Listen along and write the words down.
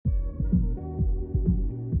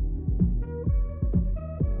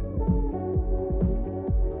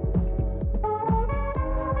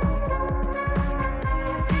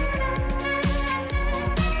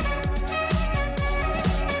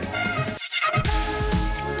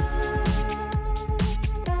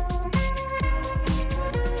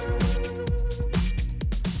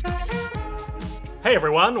Hey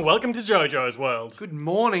everyone, welcome to JoJo's World. Good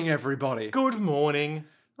morning, everybody. Good morning.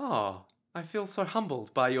 Oh, I feel so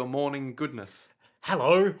humbled by your morning goodness.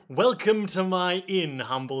 Hello, welcome to my inn,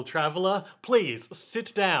 humble traveller. Please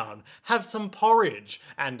sit down, have some porridge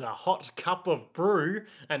and a hot cup of brew,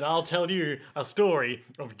 and I'll tell you a story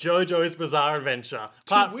of JoJo's Bizarre Adventure.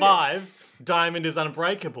 Part wit. 5, Diamond is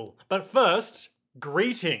Unbreakable. But first,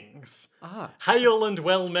 greetings. Hail and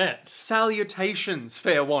well met. Salutations,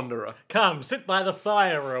 fair wanderer. Come, sit by the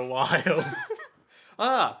fire a while.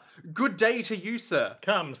 Good day to you, sir.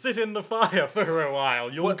 Come, sit in the fire for a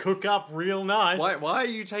while. You'll cook up real nice. Why are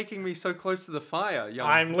you taking me so close to the fire, young?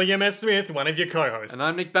 I'm Liam S. Smith, one of your co-hosts. And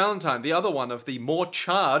I'm Nick Ballantyne, the other one of the more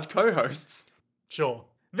charred co-hosts. Sure.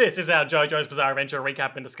 This is our JoJo's Bizarre Adventure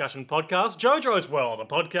recap and discussion podcast, JoJo's World, a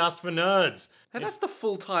podcast for nerds, And that's the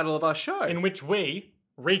full title of our show. in which we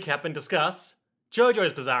recap and discuss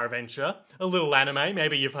JoJo's Bizarre Adventure, a little anime,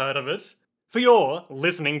 maybe you've heard of it, for your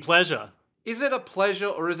listening pleasure. Is it a pleasure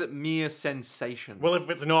or is it mere sensation? Well, if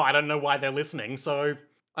it's not, I don't know why they're listening, so...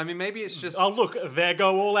 I mean, maybe it's just... Oh, look, there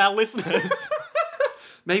go all our listeners.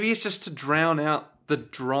 Maybe it's just to drown out the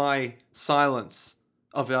dry silence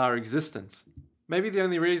of our existence. Maybe the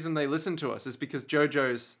only reason they listen to us is because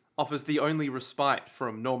JoJo's offers the only respite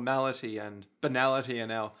from normality and banality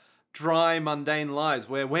in our dry, mundane lives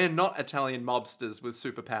where we're not Italian mobsters with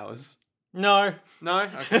superpowers. No. No?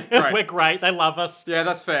 Okay, great. We're great, they love us. Yeah,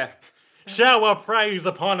 that's fair. Shower praise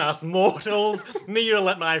upon us, mortals, kneel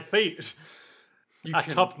at my feet, You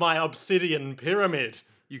atop my obsidian pyramid.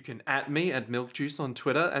 You can @ me at MilkJuice on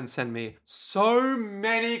Twitter and send me so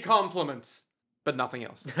many compliments. But nothing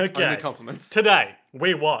else. Okay. Only compliments. Today,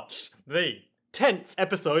 we watched the 10th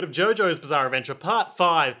episode of JoJo's Bizarre Adventure, Part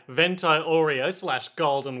 5, Venti Oreo /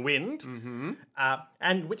 Golden Wind,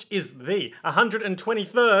 and which is the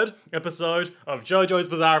 123rd episode of JoJo's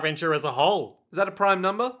Bizarre Adventure as a whole. Is that a prime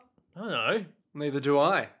number? I don't know. Neither do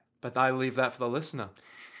I. But I leave that for the listener.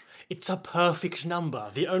 It's a perfect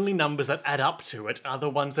number. The only numbers that add up to it are the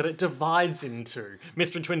ones that it divides into.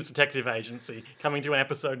 Mr. and Twins Detective Agency, coming to an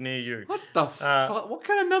episode near you. What the fuck? What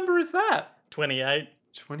kind of number is that? 28.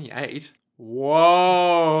 28?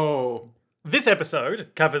 Whoa! This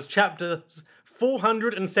episode covers chapters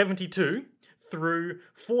 472 through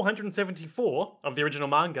 474 of the original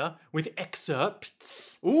manga, with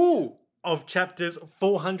excerpts Ooh! of chapters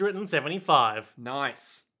 475.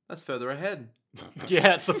 Nice. That's further ahead.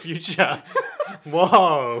 Yeah, it's the future.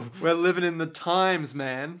 Whoa. We're living in the times,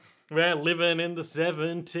 man. We're living in the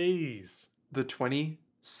 70s. The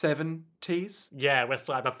 27Ts? Yeah, we're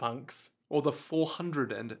cyberpunks. Or the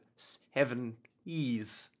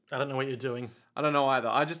 407Es? I don't know what you're doing. I don't know either.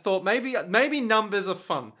 I just thought maybe numbers are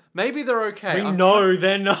fun. Maybe they're okay. No,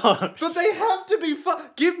 they're not. But they have to be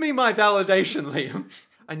fun. Give me my validation, Liam.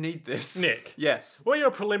 I need this. Nick. Yes. What are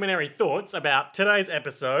your preliminary thoughts about today's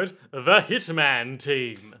episode, The Hitman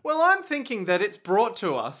Team? Well, I'm thinking that it's brought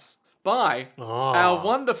to us by our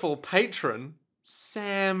wonderful patron,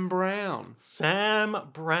 Sam Brown. Sam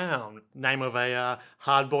Brown. Name of a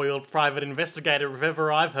hard-boiled private investigator if ever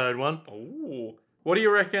I've heard one. Ooh. What do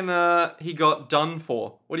you reckon he got done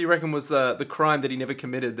for? What do you reckon was the crime that he never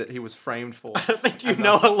committed that he was framed for? I think you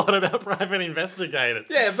know a lot about private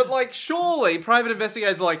investigators. Yeah, but like surely private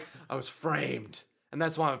investigators are like, I was framed. And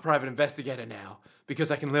that's why I'm a private investigator now.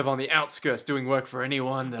 Because I can live on the outskirts doing work for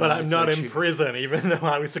anyone that But I I'm so not in choose. prison, even though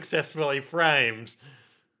I was successfully framed.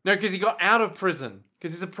 No, because he got out of prison.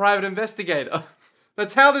 Because he's a private investigator.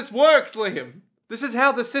 That's how this works, Liam. This is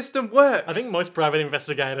how the system works. I think most private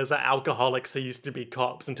investigators are alcoholics who used to be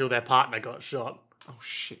cops until their partner got shot. Oh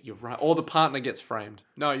shit, you're right. Or the partner gets framed.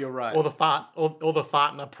 No, you're right. Or the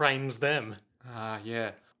partner frames them.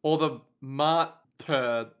 Yeah. Or the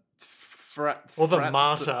martyr... Or the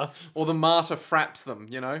martyr. Or the martyr fraps them,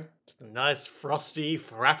 you know? Just a nice frosty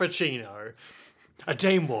frappuccino. A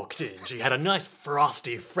dame walked in. She had a nice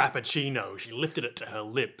frosty frappuccino. She lifted it to her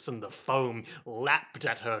lips and the foam lapped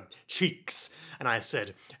at her cheeks. And I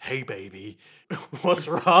said, "Hey baby, what's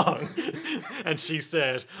wrong?" And she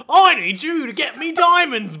said, "I need you to get me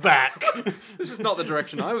diamonds back." This is not the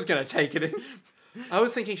direction I was going to take it in. I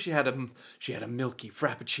was thinking she had a milky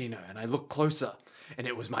frappuccino, and I looked closer, and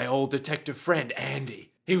it was my old detective friend,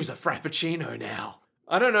 Andy. He was a frappuccino now.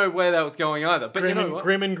 I don't know where that was going either, but you know what?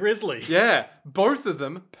 Grim and Grizzly. Yeah, both of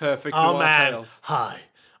them perfect Oh noir man. tales. Hi,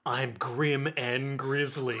 I'm Grim and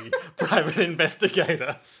Grizzly, private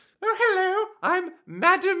investigator. Oh, hello, I'm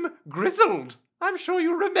Madam Grizzled. I'm sure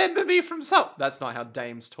you remember me from some... That's not how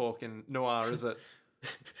dames talk in noir, is it?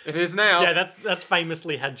 It is now. Yeah, that's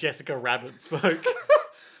famously how Jessica Rabbit spoke.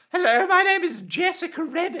 Hello, my name is Jessica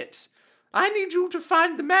Rabbit. I need you to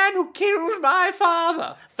find the man who killed my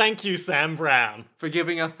father. Thank you, Sam Brown. For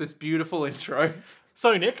giving us this beautiful intro.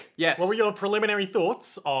 So, Nick, Yes. what were your preliminary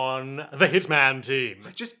thoughts on the Hitman team?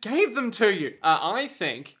 I just gave them to you. I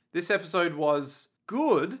think this episode was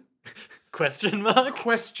good. Question mark?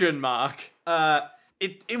 Question mark.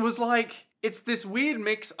 It was like, it's this weird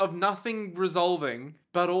mix of nothing resolving,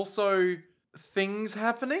 but also things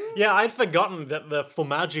happening. Yeah, I'd forgotten that the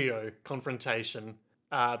Formaggio confrontation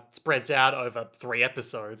spreads out over 3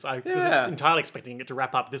 episodes. I Yeah. was entirely expecting it to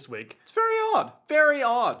wrap up this week. It's very odd. Very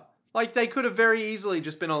odd. Like, they could have very easily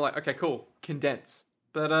just been all like, okay, cool, condense.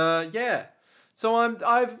 But, yeah. So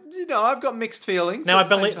I've got mixed feelings. Now but I at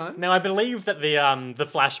the believe. same time, Now I believe that the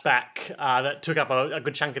flashback that took up a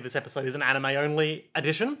good chunk of this episode is an anime only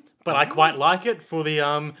edition, but I quite like it for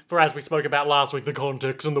the for as we spoke about last week, the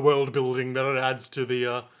context and the world building that it adds to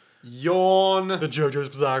the yawn. JoJo's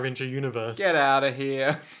Bizarre Adventure universe. Get out of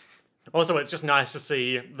here. Also, it's just nice to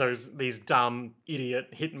see these dumb idiot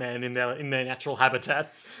hitmen in their natural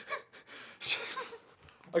habitats.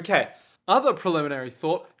 Okay. Other preliminary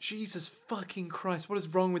thought. Jesus fucking Christ, what is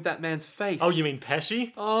wrong with that man's face? Oh, you mean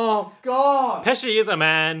Pesci? Oh, God. Pesci is a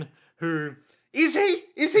man who Is he?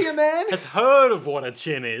 Is he a man? has heard of what a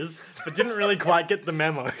chin is, but didn't really quite get the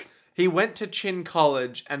memo. He went to Chin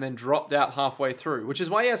College and then dropped out halfway through, which is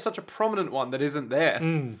why he has such a prominent one that isn't there.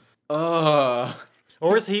 Ugh.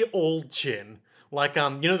 Or is he all chin? Like,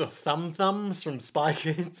 the thumbs from Spy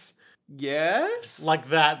Kids? Yes? Like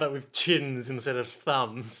that, but with chins instead of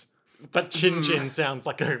thumbs. But chin sounds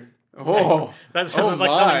like a... Oh. That sounds like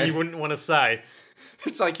my. something you wouldn't want to say.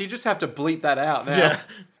 It's like you just have to bleep that out now. Yeah.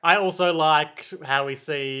 I also liked how we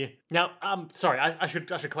see... Now, sorry, I should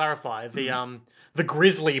clarify. The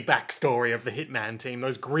grisly backstory of the Hitman team,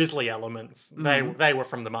 those grisly elements, they were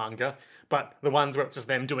from the manga. But the ones where it's just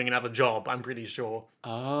them doing another job, I'm pretty sure.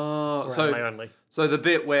 Oh, Were so anime only. so the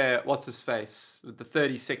bit where what's his face with the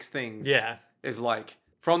 36 things Yeah. is like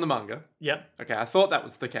from the manga. Yep. Okay, I thought that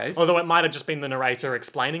was the case. Although it might have just been the narrator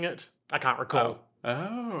explaining it. I can't recall.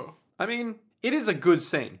 Oh. I mean, it is a good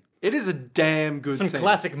scene. It is a damn good Some scene.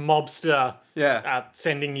 classic mobster Yeah.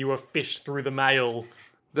 sending you a fish through the mail.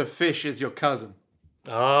 The fish is your cousin,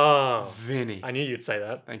 Oh. Vinny. I knew you'd say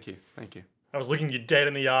that. Thank you. Thank you. I was looking you dead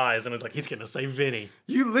in the eyes and I was like, he's going to say Vinny.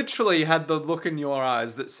 You literally had the look in your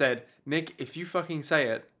eyes that said, Nick, if you fucking say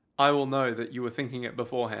it, I will know that you were thinking it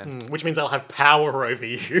beforehand. Which means I'll have power over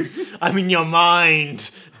you. I'm in your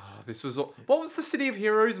mind. Oh, this was all... What was the City of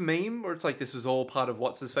Heroes meme? Where it's like, this was all part of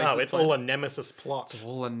What's-His-Face? Oh, it's all a nemesis plot.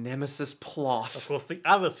 all a nemesis plot. Of course, the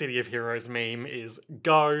other City of Heroes meme is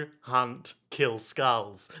go, hunt, kill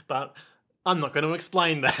skulls. But I'm not going to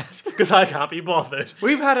explain that because I can't be bothered.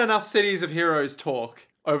 We've had enough Cities of Heroes talk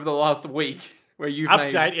over the last week where you've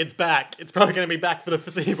Update, it's back. It's probably going to be back for the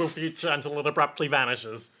foreseeable future until it abruptly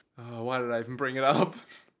vanishes. Oh, why did I even bring it up?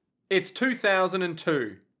 It's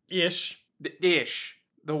 2002. Ish. Ish.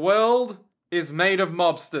 The world is made of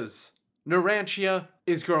mobsters. Narantia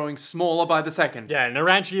is growing smaller by the second. Yeah,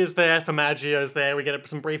 Naranchi is there, Formaggio's there, we get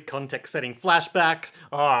some brief context-setting flashbacks.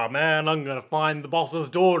 Oh man, I'm gonna find the boss's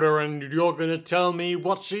daughter and you're gonna tell me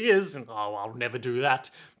what she is. And oh, I'll never do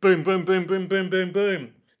that. Boom, boom, boom, boom, boom, boom,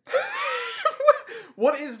 boom.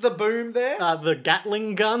 What is the boom there? The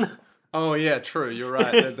Gatling gun. Oh yeah, true, you're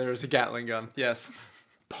right. There is a Gatling gun, yes.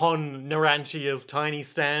 Pon Naranchia's tiny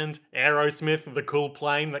stand. Aerosmith, the cool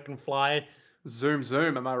plane that can fly. Zoom,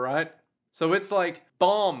 zoom, am I right? So it's like,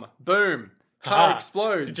 bomb, boom, car Ah,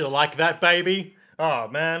 explodes. Did you like that, baby? Oh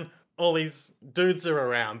man, all these dudes are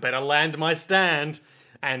around. Better land my stand.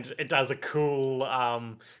 And it does a cool,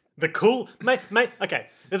 okay,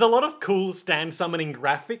 there's a lot of cool stand summoning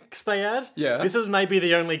graphics they add. Yeah. This is maybe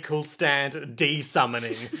the only cool stand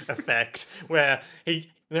de-summoning effect, where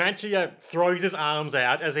Narantia throws his arms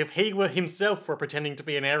out as if he were himself were pretending to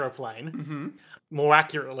be an aeroplane. Mm-hmm. More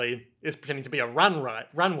accurately, is pretending to be a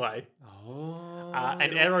runway. Oh.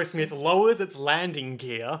 And Aerosmith lowers its landing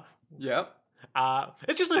gear. Yep.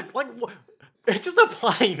 It's just it's just a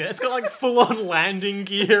plane. It's got like full-on landing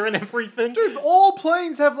gear and everything. Dude, all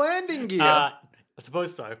planes have landing gear. I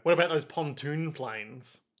suppose so. What about those pontoon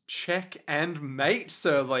planes? Check and mate,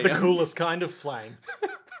 Sir Liam. The coolest kind of plane.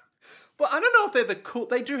 Well, I don't know if they're the cool...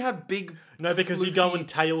 They do have big... No, because you go floofy- on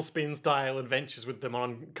tailspin-style adventures with them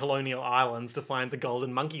on colonial islands to find the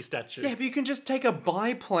golden monkey statue. Yeah, but you can just take a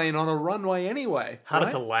biplane on a runway anyway. Harder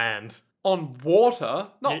right? to land. On water,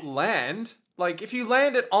 not land. Like, if you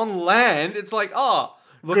land it on land, it's like, oh...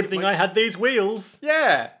 Look Good at thing my- I had these wheels.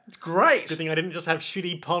 Yeah, it's great. Good thing I didn't just have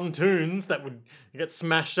shitty pontoons that would get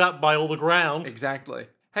smashed up by all the ground. Exactly.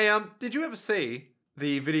 Hey, did you ever see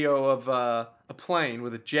the video of a plane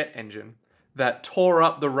with a jet engine that tore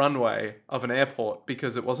up the runway of an airport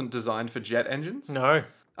because it wasn't designed for jet engines. No.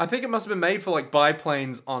 I think it must have been made for like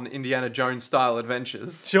biplanes on Indiana Jones style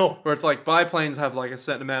adventures. Sure. Where it's like biplanes have like a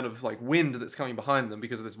certain amount of like wind that's coming behind them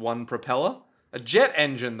because of this one propeller. A jet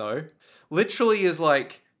engine though, literally is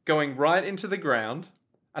like going right into the ground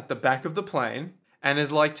at the back of the plane and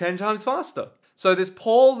is like 10 times faster. So this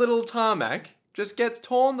poor little tarmac just gets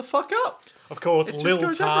torn the fuck up. Of course, It just Lil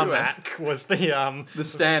goes Tarmac was the The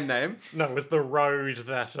stand name. no, was the road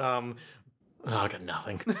that oh, I got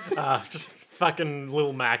nothing. Just fucking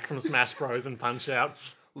Lil Mac from Smash Bros and Punch Out.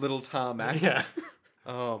 Little tarmac. Yeah.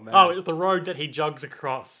 Oh man. Oh, it was the road that he jogs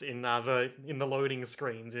across in the loading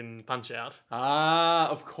screens in Punch Out. Ah,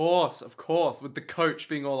 of course. With the coach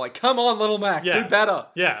being all like, "Come on, little Mac, Yeah. do better."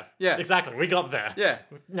 Yeah. Yeah. Exactly. We got there. Yeah.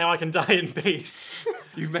 Now I can die in peace.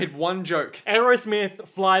 You've made one joke. Aerosmith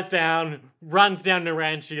flies down, runs down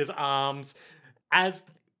Naranchia's arms as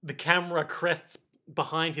the camera crests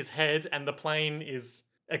behind his head and the plane is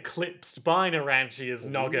eclipsed by Naranchia's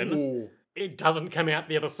noggin. Ooh, It doesn't come out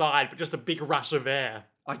the other side, but just a big rush of air.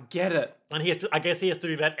 I get it. And I guess he has to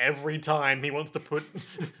do that every time he wants to put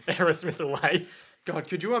Aerosmith away. God,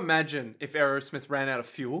 could you imagine if Aerosmith ran out of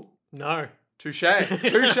fuel? No. Touche.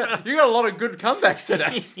 Touche. You got a lot of good comebacks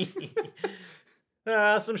today.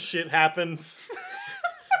 Some shit happens.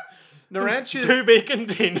 Naranchia's... To be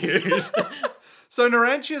continued. So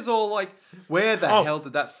Naranchia's all like, where the hell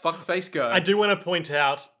did that fuckface go? I do want to point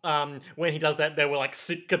out, when he does that, there were like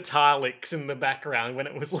sick guitar licks in the background when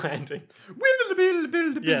it was landing.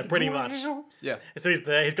 Yeah, pretty much. Yeah. So he's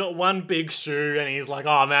there, he's got one big shoe, and he's like,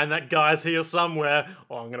 oh man, that guy's here somewhere.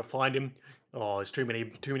 Oh, I'm gonna find him. Oh, there's too many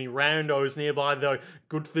randos nearby though.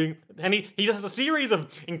 Good thing. And he does a series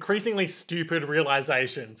of increasingly stupid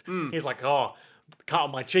realizations. He's like, oh, the cut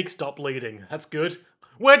on my cheek stopped bleeding. That's good.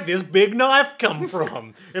 Where'd this big knife come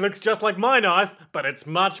from? It looks just like my knife, but it's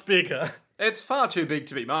much bigger. It's far too big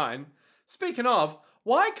to be mine. Speaking of,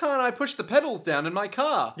 why can't I push the pedals down in my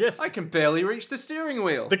car? Yes. I can barely reach the steering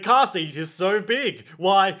wheel. The car seat is so big.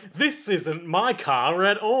 Why, this isn't my car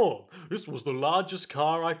at all. This was the largest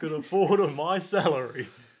car I could afford on my salary.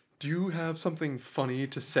 Do you have something funny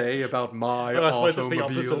to say about my Well, I suppose it's automobile?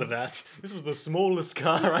 the opposite of that. This was the smallest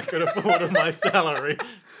car I could afford on my salary.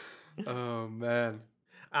 Oh, man.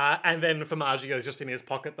 And then Formaggio's just in his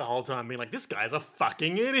pocket the whole time being like, this guy's a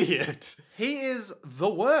fucking idiot. He is the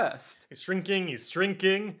worst. He's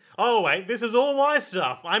shrinking. Oh wait, this is all my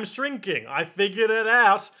stuff. I'm shrinking. I figured it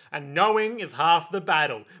out. And knowing is half the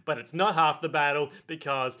battle. But it's not half the battle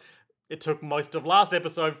because it took most of last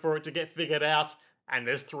episode for it to get figured out. And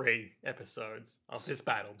there's 3 episodes of this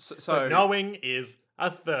battle. So knowing is a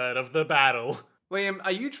third of the battle. Liam,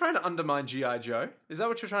 are you trying to undermine G.I. Joe? Is that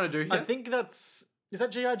what you're trying to do here? I think that's... Is that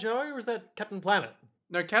G.I. Joe or is that Captain Planet?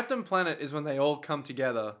 No, Captain Planet is when they all come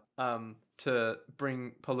together to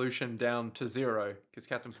bring pollution down to zero. Because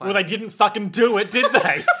Captain Planet... Well, they didn't fucking do it, did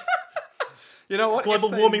they? You know what? Global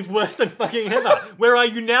warming's worse than fucking ever. Where are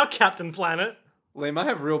you now, Captain Planet? Liam, I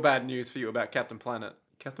have real bad news for you about Captain Planet.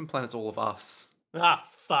 Captain Planet's all of us. Ah,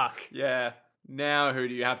 fuck. Yeah. Now who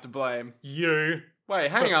do you have to blame? You. Wait,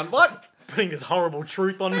 hang on, what? Putting this horrible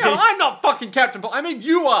truth on me. Hell, I'm not fucking Captain Planet. I mean,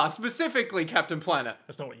 you are, specifically Captain Planet.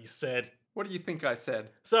 That's not what you said. What do you think I said?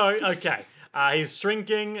 So, okay. He's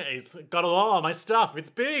shrinking. He's got my stuff. It's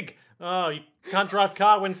big. Oh, you can't drive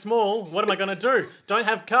car when small. What am I going to do? Don't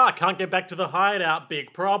have car. Can't get back to the hideout.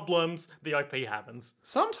 Big problems. The OP happens.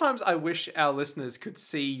 Sometimes I wish our listeners could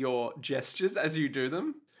see your gestures as you do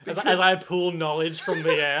them. As I pull knowledge from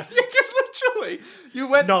the air. Yeah, because literally, you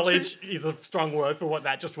went Knowledge is a strong word for what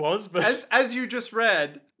that just was, but... As you just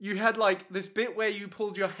read, you had like this bit where you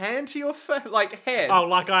pulled your hand to your head. Oh,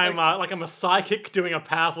 like I'm a psychic doing a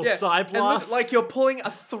powerful psi and blast. like you're pulling a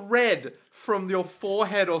thread from your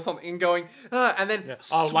forehead or something and going, and then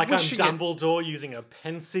Oh, like I'm swishing Dumbledore using a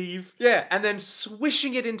pensieve. Yeah, and then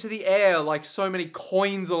swishing it into the air like so many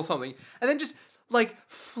coins or something. And then just like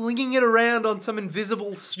flinging it around on some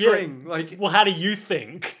invisible string. Like, Well, how do you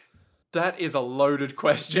think? that is a loaded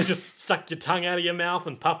question. You just stuck your tongue out of your mouth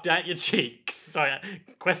and puffed out your cheeks. So,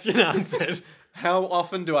 question answered. How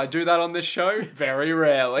often do I do that on this show? Very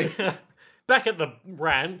rarely. Back at the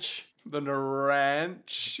ranch. The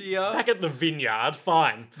Narantia. Back at the vineyard.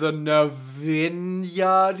 Fine. The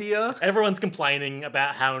Navinyadia. Everyone's complaining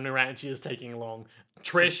about how Naranchi is taking long.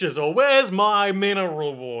 Trish is all, where's my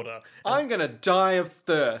mineral water? I'm gonna die of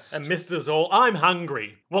thirst. And Mr. all, I'm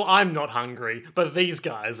hungry. Well, I'm not hungry, but these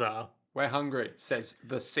guys are. We're hungry, says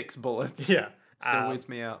the 6 bullets. Yeah. Still weirds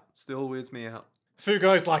me out.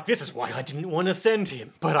 Fugo's like, this is why I didn't want to send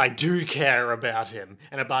him, but I do care about him.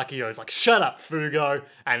 And Abakio's like, shut up, Fugo.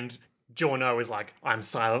 And Giorno is like, I'm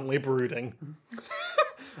silently brooding.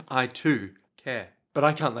 I too care, but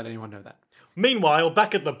I can't let anyone know that. Meanwhile,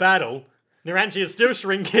 back at the battle, Naranchi is still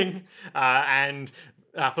shrinking, and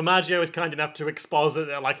Formaggio is kind enough to exposit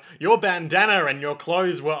that, like, your bandana and your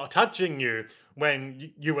clothes were touching you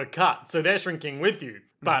when you were cut, so they're shrinking with you.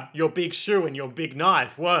 But your big shoe and your big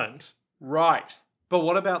knife weren't. Right. But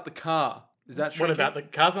what about the car? Is that shrinking? What about the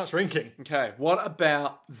car's not shrinking? Okay, what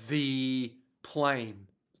about the plane?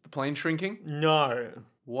 Is the plane shrinking? No.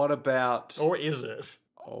 What about... Or is it?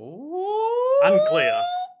 Oh... Unclear.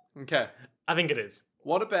 Okay. I think it is.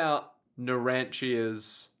 What about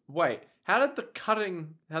Naranchia's... Wait, how did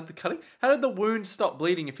the wound stop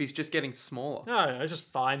bleeding if he's just getting smaller? No, it's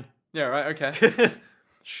just fine. Yeah, right, okay.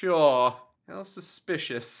 Sure. How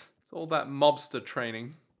suspicious. It's all that mobster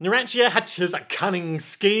training. Narantia hatches a cunning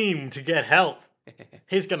scheme to get help.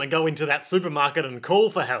 He's gonna go into that supermarket and call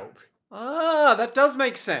for help. Ah, that does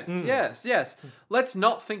make sense. Yes. Let's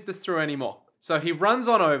not think this through anymore. So he runs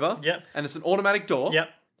on over. Yep. And it's an automatic door.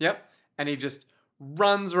 Yep. And he just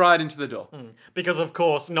runs right into the door. Because, of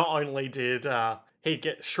course, not only did he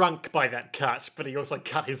get shrunk by that cut, but he also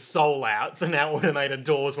cut his soul out, so now automated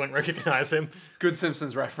doors won't recognize him. Good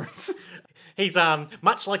Simpsons reference. He's,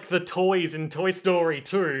 much like the toys in Toy Story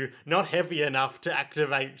 2, not heavy enough to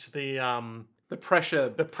activate the pressure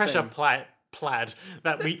thing. plaid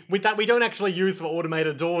that we don't actually use for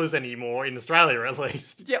automated doors anymore, in Australia at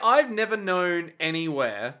least. Yeah, I've never known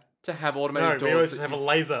anywhere to have automated doors. We always just have a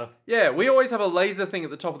laser. Yeah, we always have a laser thing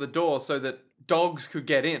at the top of the door so that dogs could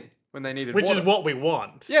get in when they needed Which water. is what we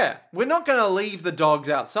want. Yeah, we're not going to leave the dogs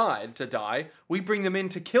outside to die. We bring them in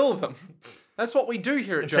to kill them. That's what we do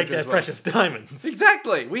here at JoJo's Take their World. precious diamonds.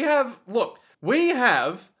 Exactly. We have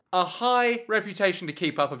a high reputation to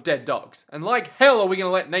keep up of dead dogs. And like hell are we going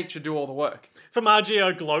to let nature do all the work.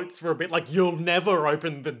 Formaggio gloats for a bit, like, you'll never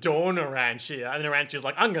open the door, Narantia. And Narantia's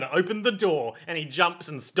like, I'm going to open the door. And he jumps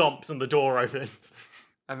and stomps and the door opens.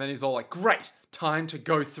 And then he's all like, great, time to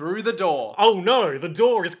go through the door. Oh no, the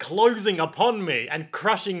door is closing upon me and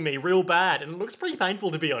crushing me real bad. And it looks pretty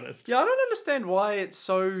painful, to be honest. Yeah, I don't understand why it's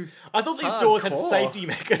so I thought these doors had hardcore. safety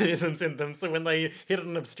mechanisms in them, so when they hit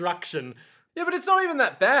an obstruction... Yeah, but it's not even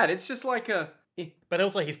that bad. It's just like a... But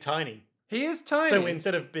also, he's tiny. He is tiny. So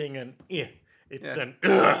instead of being an it's an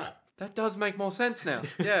ugh. That does make more sense now.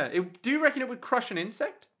 Yeah. Do you reckon it would crush an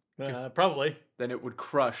insect? Probably. Then it would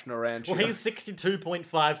crush Narantia. Well, he's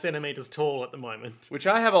 62.5 centimeters tall at the moment. Which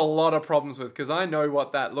I have a lot of problems with, because I know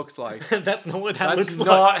what that looks like. That's not what that That's looks like.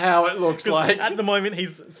 not how it looks 'Cause like. At the moment,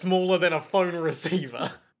 he's smaller than a phone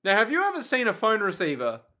receiver. Now, have you ever seen a phone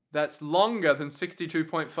receiver that's longer than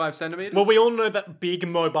 62.5 centimeters? Well, we all know that big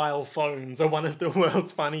mobile phones are one of the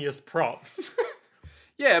world's funniest props.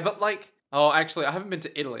 Yeah, but like... Oh, actually, I haven't been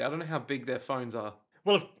to Italy. I don't know how big their phones are.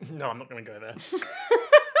 Well, no, I'm not going to go there.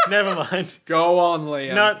 Never mind. Go on,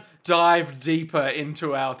 Liam. No. Dive deeper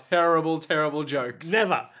into our terrible, terrible jokes.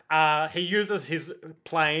 Never. He uses his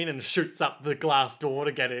plane and shoots up the glass door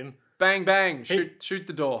to get in. Bang, bang. Shoot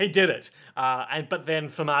the door. He did it. But then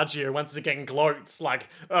Formaggio once again gloats like,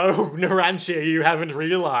 oh, Narantia, you haven't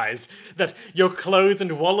realised that your clothes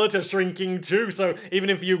and wallet are shrinking too, so even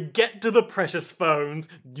if you get to the precious phones,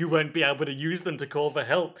 you won't be able to use them to call for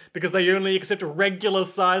help because they only accept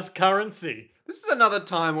regular-sized currency. This is another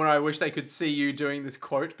time where I wish they could see you doing this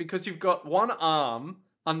quote, because you've got one arm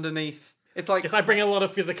underneath. It's like... Yes, I bring a lot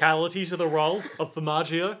of physicality to the role of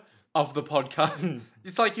Formaggio. Of the podcast.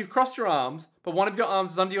 It's like you've crossed your arms, but one of your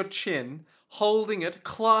arms is under your chin, holding it,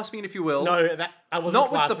 clasping it, if you will. No, I wasn't Not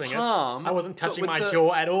with the clasping palm, it. I wasn't but touching with my the-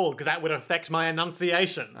 jaw at all, because that would affect my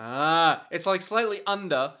enunciation. It's like slightly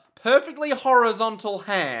under, perfectly horizontal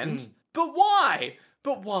hand. But why?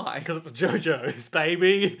 Because it's JoJo's,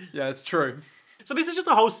 baby. Yeah, it's true. So this is just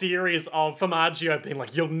a whole series of Formaggio being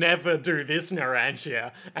like, you'll never do this,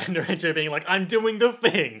 Narantia. And Narantia being like, I'm doing the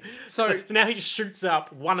thing. So now he just shoots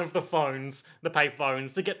up one of the phones, the pay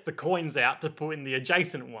phones, to get the coins out to put in the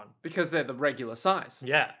adjacent one. Because they're the regular size.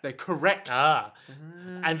 Yeah. They're correct.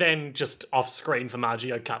 And then just off-screen,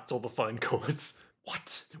 Formaggio cuts all the phone cords.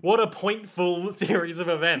 What? What a pointful series of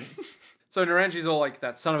events. So Naranji's all like,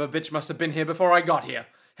 that son of a bitch must have been here before I got here.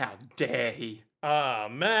 How dare he? Ah,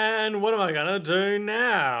 man, what am I gonna do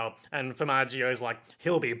now? And Formaggio's like,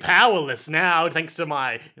 he'll be powerless now thanks to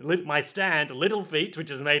my stand, Little Feet, which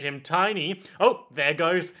has made him tiny. Oh, there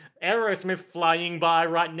goes Aerosmith flying by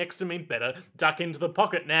right next to me. Better duck into the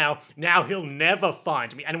pocket now. Now he'll never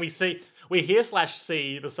find me. And we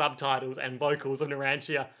hear/see the subtitles and vocals of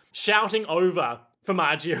Narantia shouting over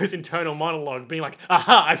Formaggio's internal monologue, being like,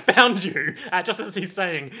 aha, I found you, just as he's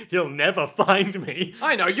saying, he'll never find me.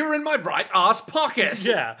 I know, you're in my right ass pocket.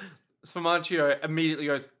 Yeah. Sfamagio immediately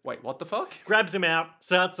goes, wait, what the fuck? Grabs him out,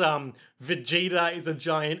 starts, Vegeta is a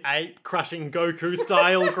giant ape, crushing Goku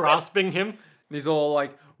style, grasping him. And he's all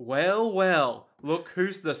like, well, look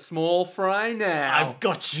who's the small fry now. I've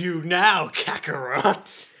got you now,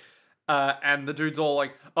 Kakarot. And the dude's all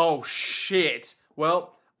like, oh shit.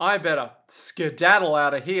 Well, I better skedaddle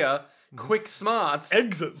out of here. Quick smarts.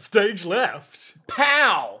 Exit stage left.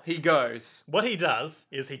 Pow! He goes. What he does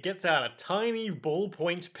is he gets out a tiny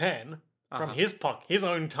ballpoint pen from his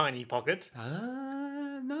own tiny pocket,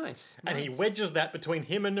 Nice. and he wedges that between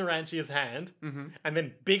him and Naranchi's hand, and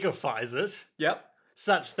then bigifies it, Yep.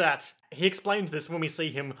 such that he explains this when we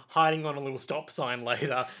see him hiding on a little stop sign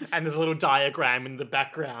later, and there's a little diagram in the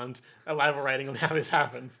background elaborating on how this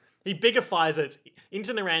happens. He bigifies it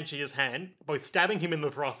into Naranchi's hand, both stabbing him in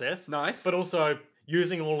the process, Nice. but also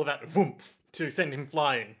using all of that voomph to send him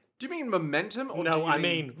flying. Do you mean momentum? Or do No, you I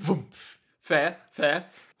mean voomph. Fair.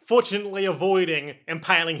 Fortunately avoiding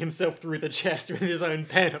impaling himself through the chest with his own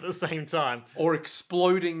pen at the same time. Or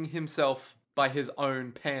exploding himself by his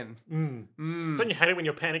own pen. Don't you hate it when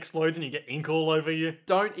your pen explodes and you get ink all over you?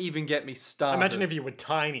 Don't even get me started. Imagine if you were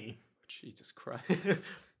tiny. Jesus Christ.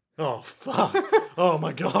 Oh, fuck. Oh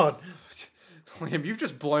my god. Liam, you've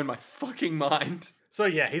just blown my fucking mind. So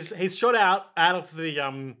yeah, he's shot out of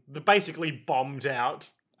the basically bombed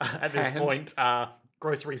out at this Hand. point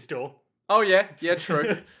grocery store. Oh yeah,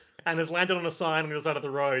 true. And has landed on a sign on the other side of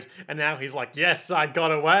the road, and now he's like, yes, I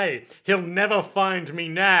got away. He'll never find me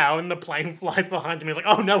now. And the plane flies behind him. He's like,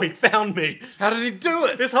 oh no, he found me. How did he do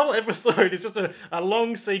it? This whole episode is just a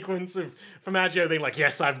long sequence of Formaggio being like,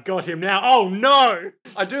 yes, I've got him now. Oh no!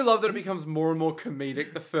 I do love that it becomes more and more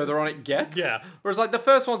comedic the further on it gets. Yeah. Whereas like the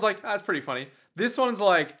first one's like, that's pretty funny. This one's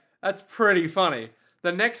like, that's pretty funny.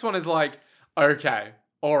 The next one is like, okay,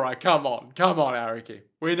 alright, come on, Ariki.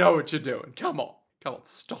 We know what you're doing. Come on,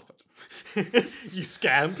 stop it. You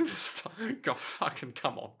scamp. God, fucking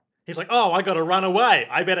come on. He's like, oh, I gotta run away.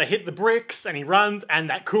 I better hit the bricks. And he runs, and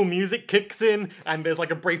that cool music kicks in, and there's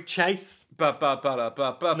like a brief chase. Not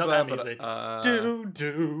that music.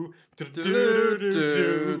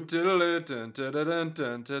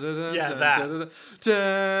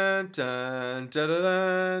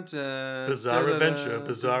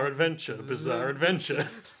 Bizarre adventure.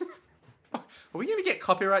 Are we gonna get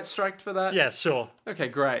copyright striked for that? Yeah, sure. Okay,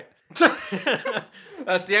 great.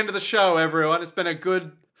 That's the end of the show, everyone. It's been a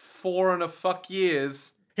good 4.5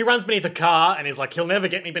 years. He runs beneath a car and he's like, he'll never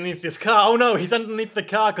get me beneath this car. Oh no, he's underneath the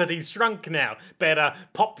car because he's shrunk now. Better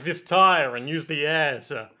pop this tire and use the air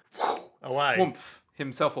to away. Whoomph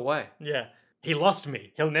himself away. Yeah. He lost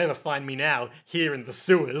me. He'll never find me now, here in the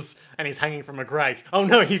sewers. And he's hanging from a grate. Oh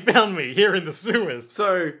no, he found me, here in the sewers.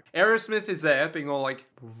 So, Aerosmith is there, being all like...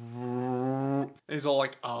 And he's all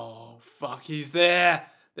like, oh, fuck, he's there.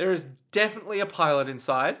 There is definitely a pilot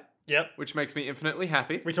inside. Yep. Which makes me infinitely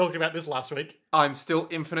happy. We talked about this last week. I'm still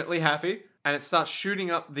infinitely happy. And it starts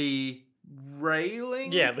shooting up the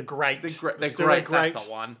railing? Yeah, the grate. The sewer grate, grate. that's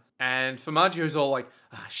the one. And Formaggio's all like,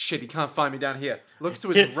 shit, he can't find me down here. Looks to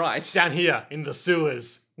his right. Down here, in the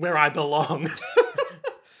sewers, where I belong.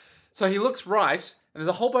 So he looks right, and there's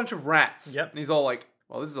a whole bunch of rats. Yep. And he's all like,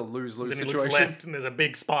 well, this is a lose-lose Then he situation. looks left and there's a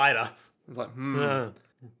big spider. He's like,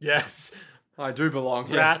 Yes. I do belong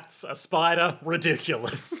here. Rats, a spider,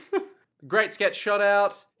 ridiculous. The grates get shot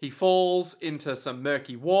out. He falls into some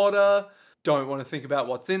murky water. Don't want to think about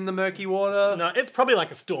what's in the murky water. No, it's probably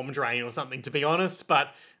like a storm drain or something, to be honest,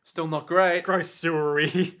 but Still not great. it's gross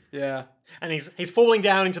sewery. Yeah. And he's falling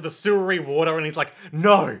down into the sewery water and he's like,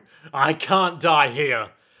 no, I can't die here.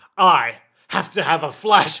 I have to have a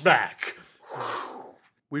flashback.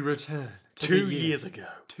 We return to 2 the year years ago.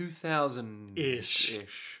 2000 Ish.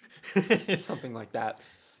 Something like that.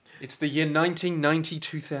 It's the year 1990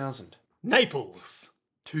 2000. Naples.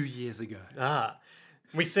 2 years ago.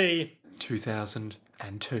 We see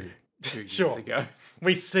 2002. 2 Sure. years ago.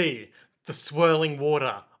 we see the swirling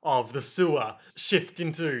water of the sewer shift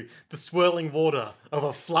into the swirling water of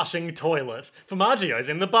a flushing toilet. Formaggio's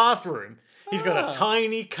in the bathroom. He's got a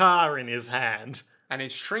tiny car in his hand. And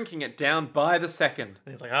he's shrinking it down by the second.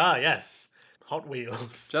 And he's like, yes, Hot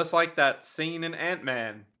Wheels. Just like that scene in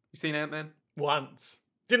Ant-Man. You seen Ant-Man? Once.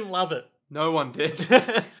 Didn't love it. No one did.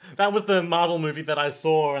 That was the Marvel movie that I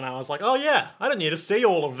saw, and I was like, oh yeah, I don't need to see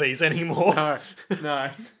all of these anymore.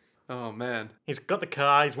 No. Oh, man. He's got the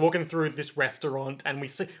car, he's walking through this restaurant, and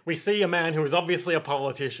we see a man who is obviously a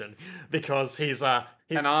politician, because he's An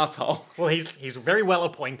asshole. well, he's very well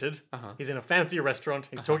appointed. He's in a fancy restaurant.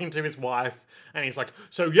 He's talking to his wife, and he's like,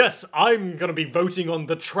 "So yes, I'm gonna be voting on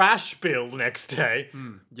the trash bill next day."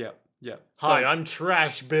 Yep. Yeah. Hi, I'm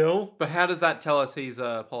Trash Bill. But how does that tell us he's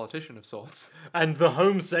a politician of sorts? And the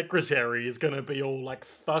Home Secretary is gonna be all like,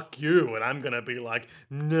 fuck you. And I'm gonna be like,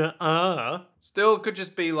 nuh-uh. Still could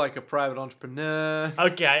just be like a private entrepreneur.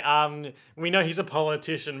 Okay, we know he's a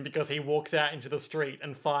politician because he walks out into the street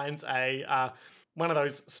and finds one of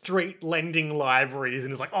those street lending libraries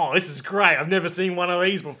and is like, oh, this is great. I've never seen one of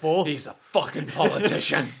these before. He's a fucking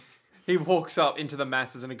politician. He walks up into the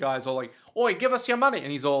masses and a guy's all like, oi, give us your money.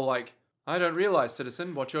 And he's all like, I don't realise,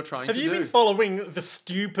 citizen, what you're trying to do. Have you been following the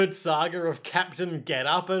stupid saga of Captain Get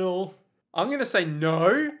Up at all? I'm going to say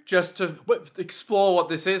no, just to explore what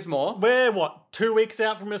this is more. We're, 2 weeks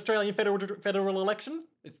out from an Australian federal election?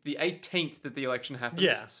 It's the 18th that the election happens.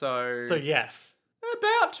 Yeah. So yes.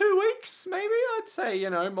 about 2 weeks, maybe. I'd say,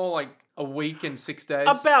 more like a week and 6 days.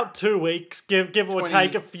 About 2 weeks, give or 20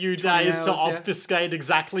 take a few days to hours, yeah. obfuscate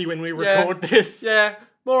exactly when we record this. Yeah,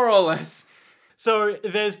 more or less. So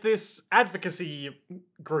there's this advocacy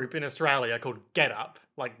group in Australia called Get Up.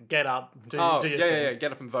 Like, get up, do your thing. Yeah,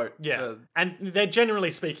 get up and vote. Yeah. And they're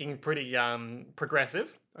generally speaking pretty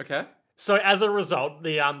progressive. Okay. So as a result,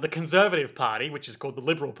 the Conservative Party, which is called the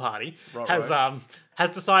Liberal Party,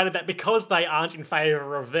 has decided that because they aren't in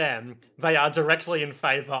favour of them, they are directly in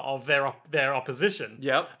favour of their opposition.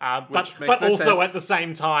 Yep. But makes no also sense. at the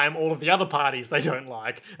same time, all of the other parties they don't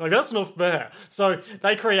like. Like, that's not fair. So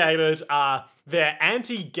they created their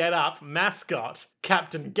anti-Get Up mascot,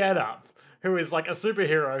 Captain Get Up, who is like a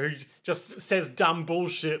superhero who just says dumb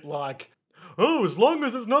bullshit like, oh, as long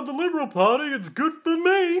as it's not the Liberal Party, it's good for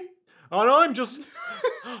me. And I'm just...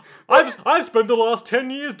 I've spent the last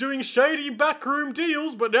 10 years doing shady backroom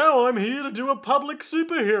deals, but now I'm here to do a public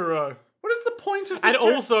superhero. What is the point of this? And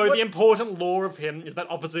also, the important law of him is that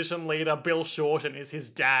opposition leader Bill Shorten is his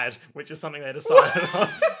dad, which is something they decided on.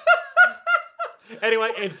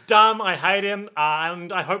 Anyway, it's dumb, I hate him,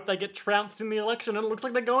 and I hope they get trounced in the election, and it looks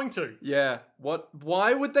like they're going to. Yeah. What?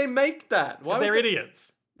 Why would they make that? Why? They're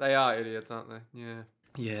idiots. They are idiots, aren't they? Yeah.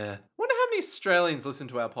 Yeah. Wonder how many Australians listen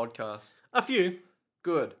to our podcast. A few.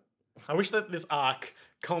 Good. I wish that this arc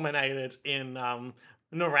culminated in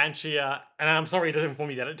Narantia, and I'm sorry to inform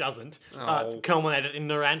you that it doesn't, culminated in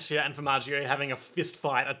Narantia and Formaggio having a fist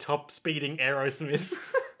fight atop speeding Aerosmith.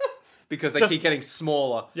 Because they keep getting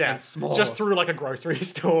smaller and smaller. Just through like a grocery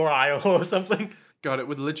store aisle or something. God, it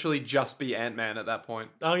would literally just be Ant-Man at that point.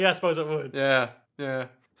 Oh yeah, I suppose it would. Yeah.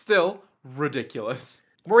 Still, ridiculous.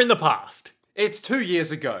 We're in the past. It's 2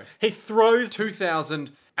 years ago. He throws...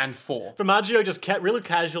 2004. Formaggio just really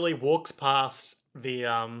casually walks past the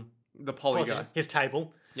poly guy. his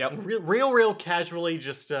table. Yep. And real casually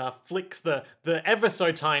just flicks the ever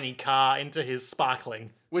so tiny car into his sparkling.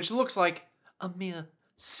 Which looks like a mere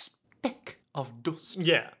speck of dust.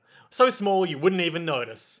 Yeah. So small you wouldn't even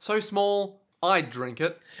notice. So small, I'd drink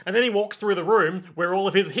it. And then he walks through the room where all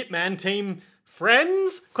of his Hitman team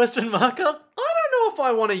friends? Question marker? I don't know if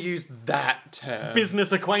I want to use that term.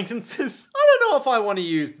 Business acquaintances? I don't know if I want to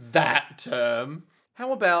use that term.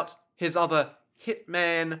 How about his other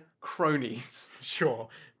Hitman cronies? Sure.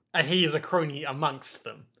 And he is a crony amongst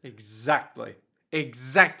them. Exactly.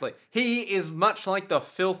 He is much like the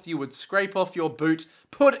filth you would scrape off your boot,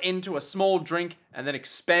 put into a small drink, and then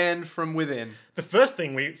expand from within. The first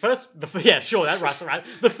thing yeah, sure, that's right.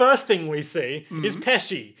 The first thing we see is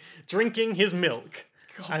Pesci drinking his milk.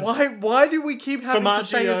 God, why do we keep having to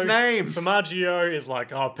say his name? Formaggio is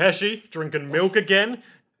like, oh, Pesci, drinking milk again?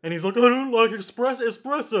 And he's like, I don't like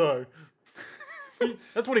espresso.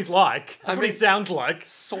 That's what he's like. That's what he sounds like.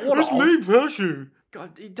 Sort It's of. me, Pesci.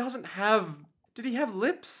 God, he doesn't have... Did he have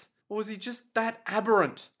lips? Or was he just that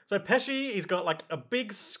aberrant? So Pesci, he's got like a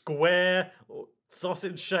big square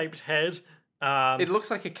sausage-shaped head. It looks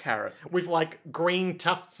like a carrot. With like green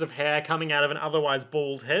tufts of hair coming out of an otherwise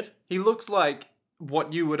bald head. He looks like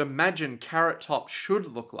what you would imagine Carrot Top should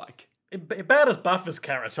look like. About as buff as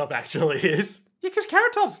Carrot Top actually is. Yeah, because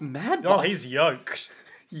Carrot Top's mad buff. Oh, he's yoked.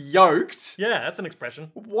 Yoked? Yeah, that's an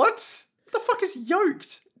expression. What? What the fuck is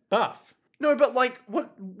yoked? Buff. No, but like,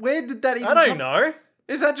 what? Where did that even I don't know.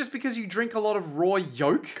 Is that just because you drink a lot of raw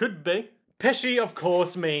yolk? Could be. Pesci, of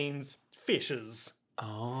course, means fishes.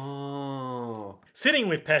 Oh. Sitting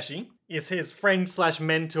with Pesci is his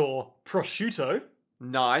friend/mentor, Prosciutto.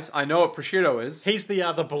 Nice. I know what prosciutto is. He's the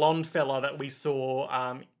other blonde fella that we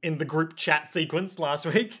saw in the group chat sequence last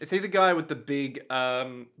week. Is he the guy with the big,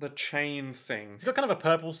 the chain thing? He's got kind of a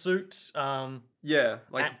purple suit. Yeah,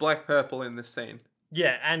 like black purple in this scene.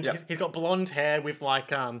 Yeah, and he's got blonde hair with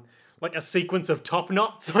like a sequence of top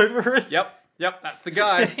knots over it. Yep, that's the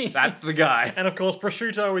guy. That's the guy. And of course,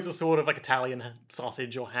 prosciutto is a sort of like Italian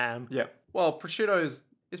sausage or ham. Yep. Well, is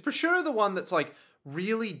prosciutto the one that's like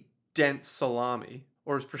really dense salami?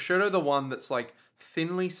 Or is prosciutto the one that's like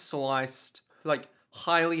thinly sliced, like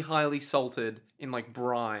highly, highly salted in like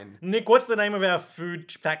brine? Nick, what's the name of our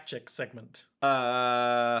food fact check segment?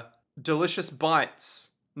 Delicious bites.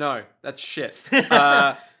 No, that's shit.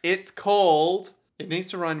 It's called. It needs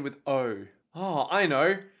to rhyme with O. Oh, I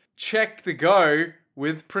know. Check the go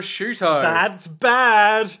with prosciutto. That's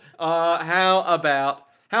bad. How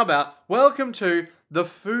about welcome to the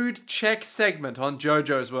food check segment on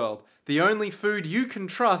JoJo's World. The only food you can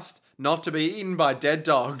trust not to be eaten by dead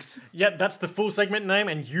dogs. Yep, that's the full segment name,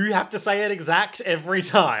 and you have to say it exact every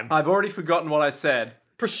time. I've already forgotten what I said.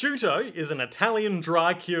 Prosciutto is an Italian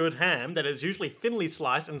dry cured ham that is usually thinly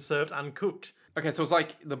sliced and served uncooked. Okay, so it's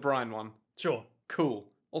like the brine one. Sure. Cool.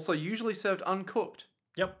 Also, usually served uncooked.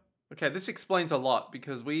 Yep. Okay, this explains a lot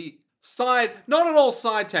because not at all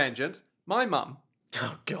side tangent. My mum.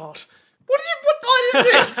 Oh, God. What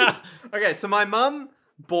is this? Okay, so my mum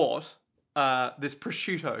bought this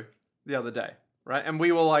prosciutto the other day, right? And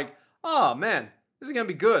we were like, oh man, this is going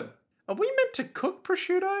to be good. Are we meant to cook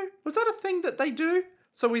prosciutto? Was that a thing that they do?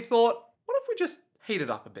 So we thought, what if we just heat it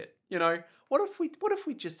up a bit? You know, what if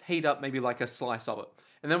we just heat up maybe like a slice of it?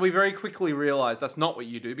 And then we very quickly realized that's not what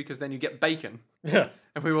you do because then you get bacon. Yeah.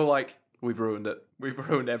 And we were like, we've ruined it. We've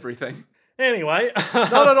ruined everything. Anyway.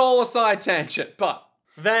 Not at all a side tangent, but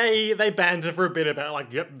They banter for a bit about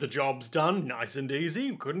like, yep, the job's done, nice and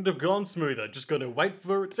easy, couldn't have gone smoother, just gotta wait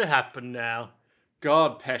for it to happen now.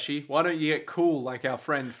 God, Pesci, why don't you get cool like our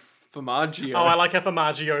friend Formaggio? Oh, I like how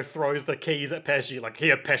Formaggio throws the keys at Pesci, like,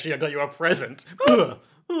 here, Pesci, I got you a present. Ugh.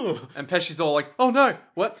 Ugh. And Pesci's all like, oh no,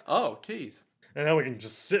 what? Oh, keys. And now we can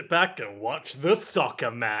just sit back and watch the soccer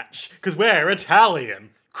match, because we're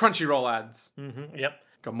Italian. Crunchyroll ads. Yep.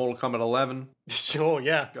 Got Mortal Kombat 11. Sure,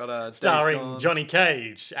 yeah. Got Days Starring Gone. Johnny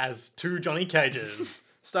Cage as two Johnny Cages.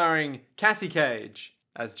 Starring Cassie Cage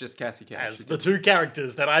as just Cassie Cage. as the two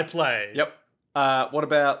characters that I play. Yep. What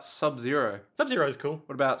about Sub-Zero? Sub-Zero's cool.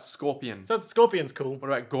 What about Scorpion? Scorpion's cool. What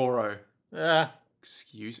about Goro? Uh,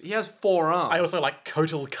 Excuse me. He has 4 arms. I also like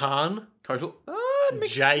Kotal Khan. Kotal.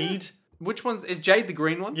 Jade. Which one? Is Jade the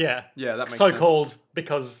green one? Yeah. Yeah, that makes So sense. called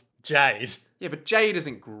because Jade. Yeah, but Jade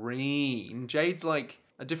isn't green. Jade's like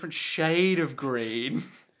a different shade of green.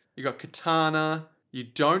 You got Katana. You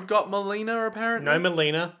don't got Melina, apparently. No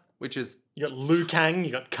Melina. Which is You got Liu Kang.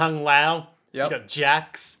 You got Kung Lao. Yep. You got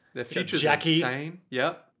Jax. their you got future's Jackie. insane.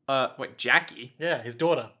 Yep. Wait, Jackie? Yeah, his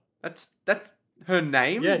daughter. That's her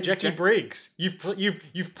name? Yeah, Is Jackie Jack- Briggs. You've I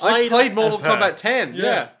played. played Mortal as her. Kombat 10. Yeah.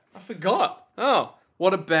 Yeah. I forgot. Oh.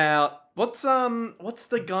 What about what's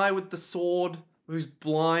the guy with the sword who's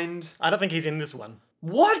blind? I don't think he's in this one.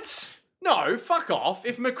 What? No, fuck off.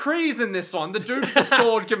 If McCree's in this one, the dude with the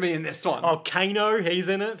sword can be in this one. Oh, Kano, he's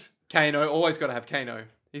in it. Kano, always gotta have Kano.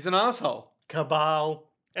 He's an asshole. Cabal,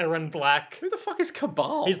 Aaron Black. Who the fuck is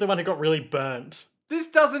Cabal? He's the one who got really burnt. This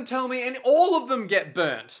doesn't tell me, and all of them get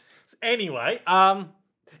burnt. Anyway,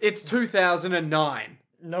 It's 2009.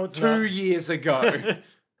 no, it's 2 years ago. not.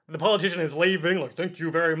 The politician is leaving. Like, thank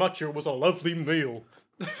you very much. It was a lovely meal.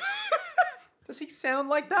 Does he sound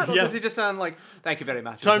like that? Or Yeah. does he just sound like, thank you very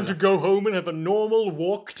much? Time to go home and have a normal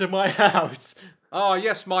walk to my house. Oh,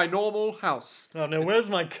 yes, my normal house. Oh no, where's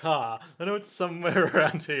my car? I know it's somewhere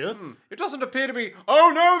around here. It doesn't appear to be.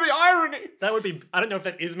 Oh no, the irony! That would be. I don't know if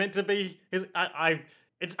that is meant to be his.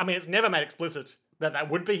 It's never made explicit that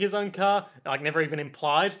would be his own car. Like, never even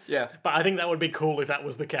implied. Yeah. But I think that would be cool if that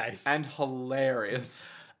was the case. And hilarious.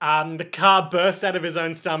 The car bursts out of his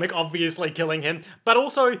own stomach, obviously killing him, but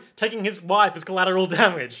also taking his wife as collateral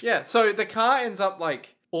damage. Yeah, so the car ends up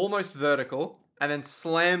like almost vertical and then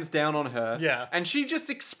slams down on her. Yeah. And she just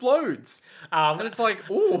explodes. And And it's like,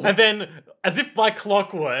 ooh. And then, as if by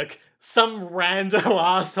clockwork, some rando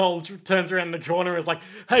asshole turns around the corner and is like,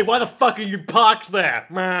 hey, why the fuck are you parked there?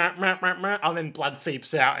 Meh, meh, meh, meh. And then blood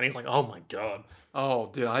seeps out and he's like, oh my god. Oh,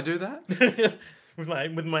 did I do that?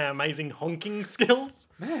 with my amazing honking skills.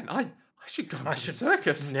 Man, I should go to the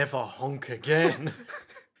circus. Never honk again.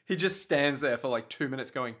 He just stands there for like 2 minutes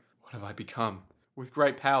going, what have I become? With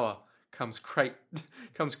great power comes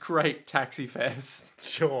great taxi fares.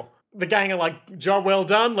 Sure. The gang are like, job well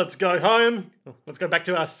done, let's go home. Let's go back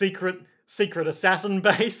to our secret assassin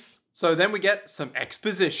base. So then we get some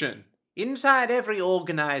exposition. Inside every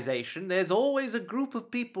organization, there's always a group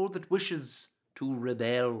of people that wishes to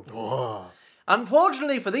rebel. Oh.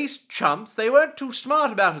 Unfortunately for these chumps, they weren't too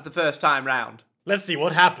smart about it the first time round. Let's see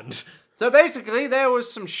what happened. So basically, there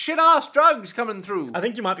was some shit-ass drugs coming through. I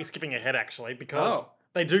think you might be skipping ahead, actually, because Oh.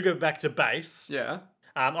 they do go back to base. Yeah.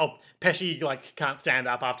 Pesci, can't stand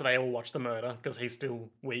up after they all watch the murder, because he's still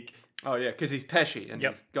weak. Oh, yeah, because he's Pesci and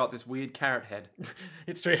Yep. he's got this weird carrot head.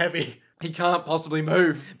 It's too heavy. He can't possibly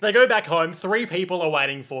move. They go back home. 3 people are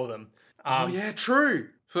waiting for them. Oh, yeah, true.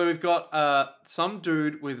 So we've got some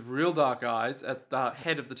dude with real dark eyes at the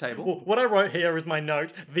head of the table. What I wrote here is my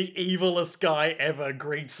note. The evilest guy ever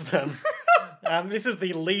greets them. This is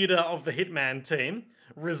the leader of the Hitman team,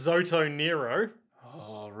 Risotto Nero.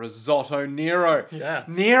 Oh, Risotto Nero. Yeah.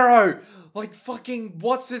 Nero! Like fucking,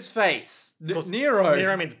 what's his face? Nero.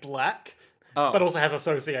 Nero means black, Oh. but also has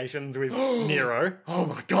associations with Nero. Oh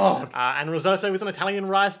my god. And risotto is an Italian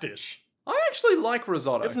rice dish. I actually like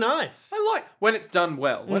risotto. It's nice. I like when it's done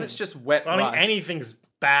well. When it's just wet I mean, rice. anything's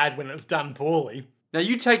bad when it's done poorly. Now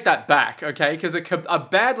you take that back, okay? Because a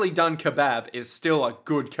badly done kebab is still a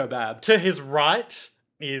good kebab. To his right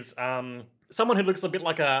is someone who looks a bit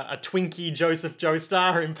like a Twinkie Joseph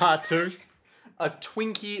Joestar in part 2. A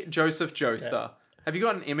Twinkie Joseph Joestar. Have you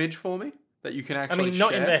got an image for me that you can I actually mean,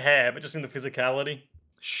 not share? in the hair, but just in the physicality.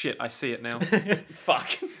 Shit, I see it now. Fuck.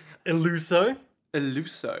 Illuso,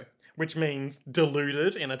 Eluso. which means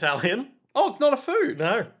deluded in Italian. Oh, it's not a food.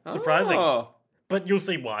 No, surprising. Oh, But you'll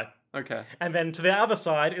see why. okay. And then to the other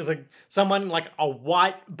side is someone like a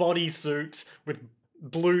white bodysuit with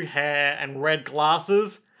blue hair and red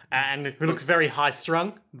glasses, and who looks very high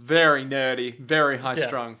strung. Very nerdy, very high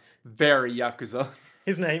strung, very Yakuza.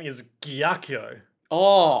 His name is Gyakyo.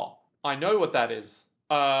 Oh, I know what that is.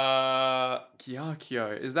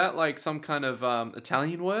 Gyakyo. Is that like some kind of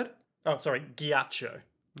Italian word? Oh, sorry, Ghiaccio.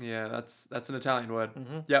 Yeah, that's an Italian word.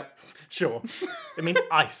 Mm-hmm. Yep. Sure. It means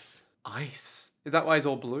ice. Ice. Is that why he's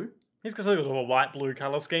all blue? He's got sort of a white-blue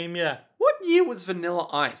colour scheme, yeah. What year was Vanilla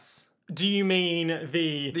Ice? Do you mean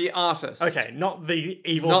The artist. Okay, not the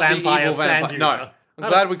evil Not vampire the evil stand vampire. user. No. I'm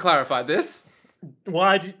glad we clarified this.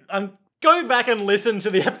 Go back and listen to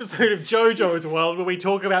the episode of JoJo's World where we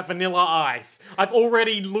talk about Vanilla Ice. I've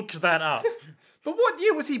already looked that up. But what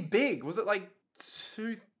year was he big? Was it like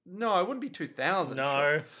No, it wouldn't be 2000. No.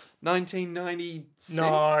 Sure. 1996?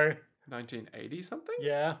 No. 1980 something?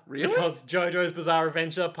 Yeah. Really? Because JoJo's Bizarre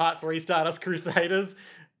Adventure Part 3 Stardust Crusaders,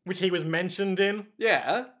 which he was mentioned in.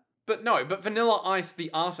 Yeah. But no, but Vanilla Ice,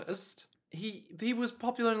 the artist, he was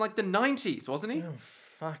popular in like the 90s, wasn't he? Oh,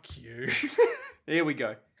 fuck you. Here we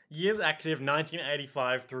go. Years active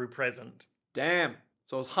 1985 through present. Damn.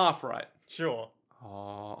 So I was half right. Sure.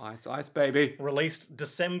 Oh, Ice, baby. Released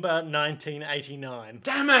December 1989.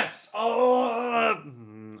 Damn it! Oh!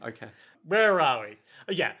 Okay. Where are we?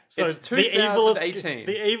 Yeah, so It's the 2018.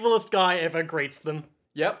 the evilest guy ever greets them.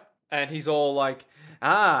 Yep. And he's all like,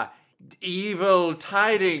 evil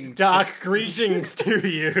tidings. Dark greetings to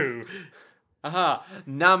you. Aha.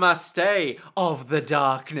 Namaste of the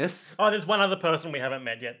darkness. Oh, there's one other person we haven't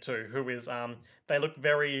met yet too, who is they look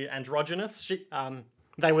very androgynous.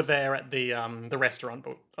 They were there at the restaurant,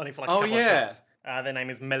 but only for like a couple of shots. Their name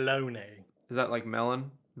is Melone. Is that like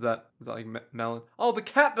melon? Is that like melon? Oh, the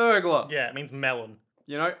cat burglar. Yeah, it means melon.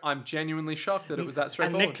 You know, I'm genuinely shocked that it was that And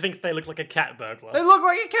straightforward. Nick thinks they look like a cat burglar. They look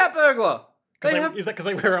like a cat burglar. They have, Is that because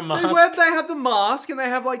they wear a mask? they have the mask and they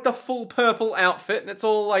have like the full purple outfit and it's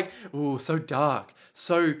all like, ooh, so dark,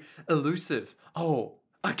 so elusive. Oh,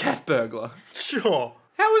 a cat burglar. Sure.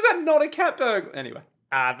 How is that not a cat burglar? Anyway.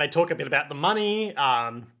 They talk a bit about the money.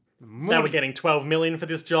 They were getting 12 million for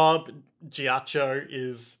this job. Giaccio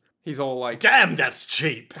is... He's all like, Damn, that's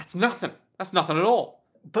cheap. that's nothing. That's nothing at all.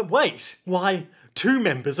 But wait, why 2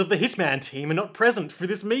 members of the Hitman team are not present for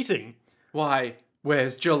this meeting? Why,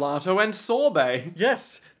 where's gelato and sorbet?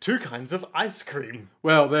 Yes, 2 kinds of ice cream.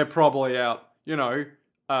 Well, they're probably out, you know,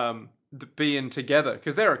 being together.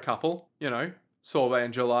 Because they're a couple, you know, sorbet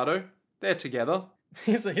and gelato. They're together.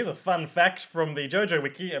 Here's a fun fact from the JoJo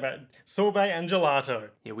Wiki about sorbet and gelato.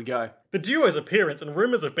 Here we go. The duo's appearance and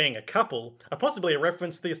rumours of being a couple are possibly a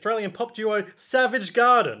reference to the Australian pop duo Savage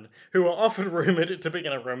Garden, who are often rumoured to be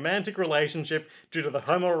in a romantic relationship due to the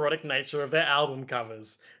homoerotic nature of their album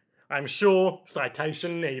covers. I'm sure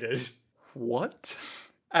citation needed. What?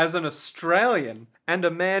 As an Australian and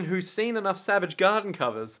a man who's seen enough Savage Garden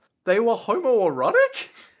covers, they were homoerotic?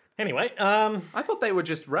 Anyway, I thought they were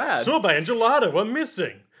just rad. sorbet and gelato are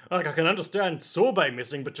missing. Like, I can understand sorbet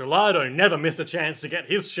missing, but gelato never missed a chance to get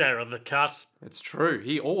his share of the cut. It's true.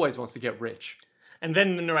 He always wants to get rich. And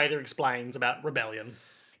then the narrator explains about rebellion.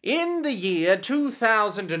 In the year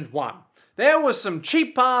 2001, there were some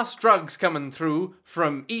cheap-ass drugs coming through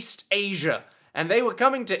from East Asia. And they were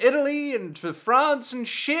coming to Italy and to France and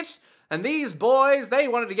shit. And these boys, they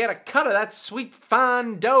wanted to get a cut of that sweet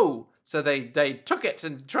fine dough. So they took it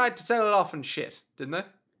and tried to sell it off and shit, didn't they?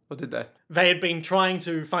 Or did they? They had been trying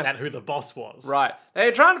to find out who the boss was. Right. They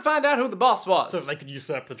were trying to find out who the boss was. So they could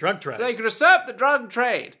usurp the drug trade. They could usurp the drug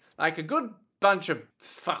trade. Like a good bunch of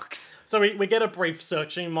fucks. So we get a brief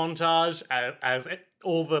searching montage as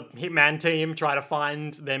all the Hitman team try to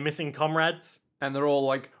find their missing comrades. And they're all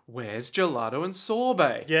like, where's Gelato and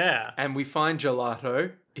Sorbet? Yeah. And we find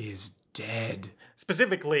Gelato is dead.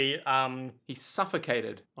 Specifically, He's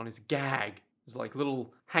suffocated on his gag. There's like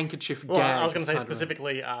little handkerchief well, gag. I was going to say just tied around.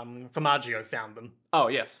 specifically, Formaggio found them. Oh,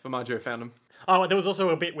 yes, Formaggio found him. Oh, there was also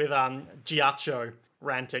a bit with Giaccio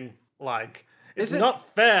ranting, like, it's Is it-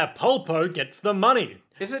 not fair, Polpo gets the money.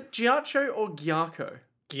 Is it Giaccio or Giaco?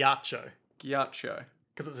 Giaccio, Giaccio.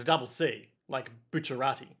 because it's a double C, like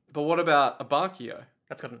Bucciarati. But what about Abacchio?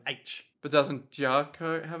 That's got an H. But doesn't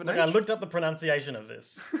Giaco have an Look, H? I looked up the pronunciation of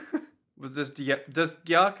this. But does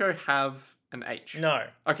Giaco have an H? No.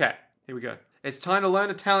 Okay, here we go. It's time to learn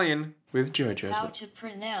Italian with JoJo's. How to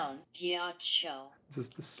pronounce ghiaccio. This is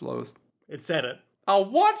the slowest. It said it. Oh,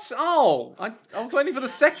 what? Oh, I was waiting for the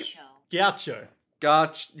second. Giaccio.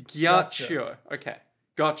 Ghiaccio. Okay,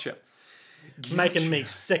 gotcha. Making me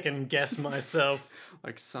second guess myself.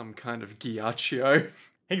 Like some kind of Ghiaccio.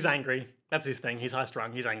 He's angry. That's his thing. He's high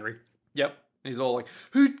strung. He's angry. Yep. And he's all like,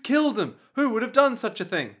 who killed him? Who would have done such a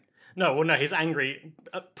thing? No, he's angry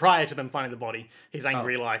prior to them finding the body. He's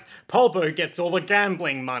angry Oh. like, Polpo gets all the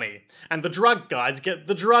gambling money, and the drug guys get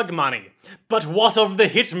the drug money. But what of the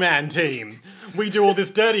Hitman team? We do all this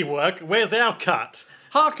dirty work, where's our cut?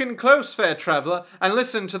 Hearken close, fair traveller, and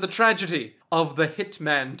listen to the tragedy of the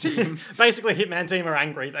Hitman team. Basically, Hitman team are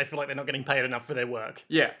angry. They feel like they're not getting paid enough for their work.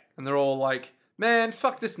 Yeah. And they're all like, man,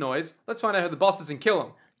 fuck this noise. Let's find out who the boss is and kill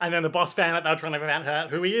him. And then the boss found out they were trying to find out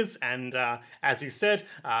who he is, and as you said,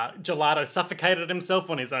 Gelato suffocated himself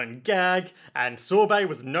on his own gag, and Sorbet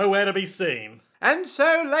was nowhere to be seen. And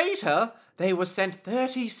so later, they were sent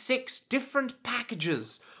 36 different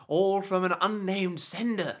packages, all from an unnamed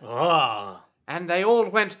sender. Ah. And they all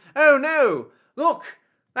went, oh no, look,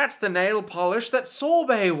 that's the nail polish that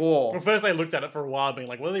Sorbet wore. Well, first they looked at it for a while, being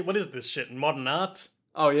like, what is this shit? Modern art?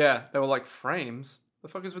 Oh yeah, they were like, frames? The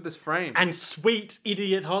fuck is with this frames? And sweet,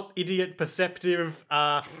 idiot perceptive,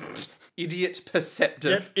 idiot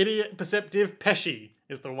perceptive. idiot perceptive Pesci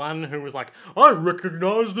is the one who was like, I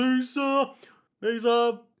recognise these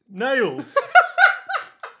nails.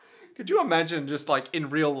 Could you imagine just like in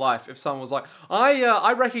real life if someone was like,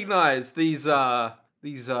 I recognize these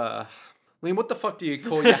Liam, what the fuck do you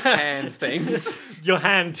call your hand things? Your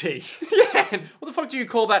hand teeth. Yeah, what the fuck do you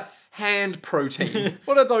call that hand protein?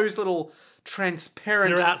 What are those little transparent...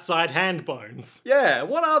 Your outside hand bones. Yeah,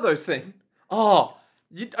 what are those things? Oh,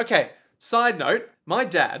 okay, side note, my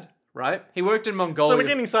dad, right, he worked in Mongolia. So we're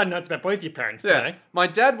getting side notes about both your parents Yeah, today. my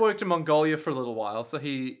dad worked in Mongolia for a little while, so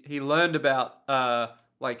he learned about,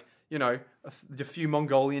 like, you know, a few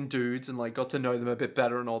Mongolian dudes and, like, got to know them a bit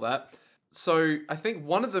better and all that. So I think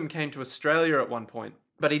one of them came to Australia at one point,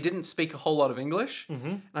 but he didn't speak a whole lot of English. Mm-hmm.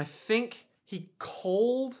 And I think he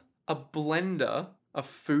called a blender a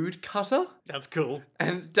food cutter. That's cool.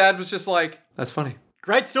 And Dad was just like, that's funny.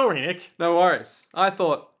 Great story, Nick. No worries. I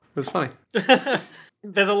thought it was funny.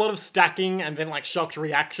 There's a lot of stacking and then like shocked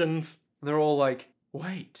reactions. They're all like,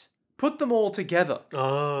 wait, put them all together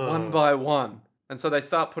Oh. one by one. And so they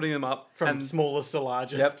start putting them up. From and, smallest to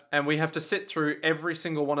largest. Yep. And we have to sit through every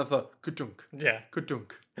single one of the kudunk, Yeah.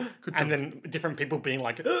 kudunk, kudunk. And then different people being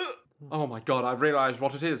like, Oh my god, I realised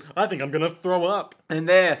what it is. I think I'm gonna throw up. And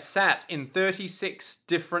there, sat in 36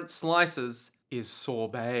 different slices, is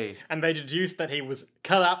Sorbet. And they deduced that he was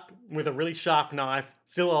cut up with a really sharp knife,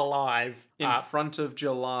 still alive, In front of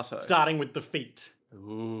Gelato. starting with the feet.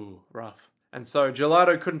 Ooh, rough. And so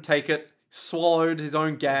Gelato couldn't take it, swallowed his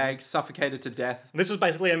own gag, suffocated to death. This was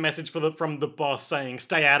basically a message from the boss saying,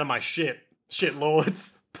 stay out of my shit,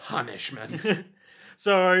 lords. Punishment.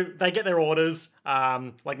 So they get their orders,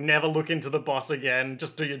 like never look into the boss again,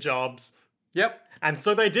 just do your jobs. Yep. And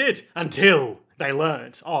so they did, until they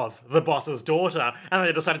learnt of the boss's daughter, and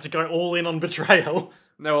they decided to go all in on betrayal.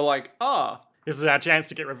 And they were like, This is our chance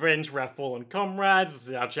to get revenge for our fallen comrades, this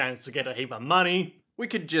is our chance to get a heap of money. we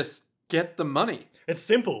could just get the money. It's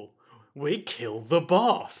simple. We kill the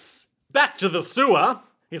boss. Back to the sewer.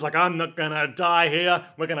 He's like, I'm not gonna die here.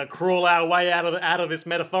 We're gonna crawl our way out of this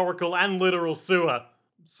metaphorical and literal sewer.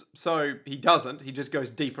 So he doesn't, he just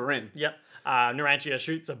goes deeper in. Yep. Narantia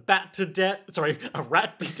shoots a rat to death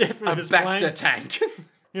with his Back plane. to tank.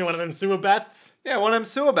 You know, one of them sewer bats. Yeah, one of them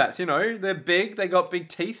sewer bats, you know. They're big, they got big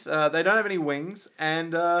teeth, they don't have any wings,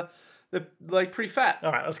 and they're like pretty fat.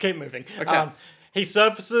 All right, let's keep moving. Okay. He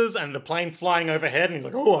surfaces and the plane's flying overhead and he's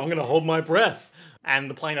like, oh, I'm going to hold my breath. And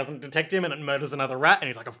the plane doesn't detect him and it murders another rat. And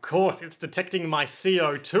he's like, of course, it's detecting my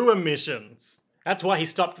CO2 emissions. That's why he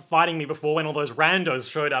stopped fighting me before when all those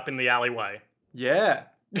randos showed up in the alleyway. Yeah.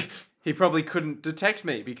 He probably couldn't detect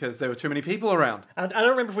me because there were too many people around. I don't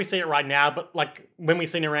remember if we see it right now, but like when we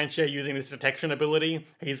see Narantia using this detection ability,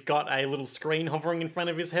 he's got a little screen hovering in front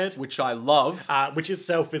of his head, Which I love. which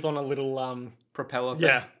itself is on a little Propeller thing.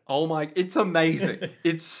 yeah. Oh my, it's amazing.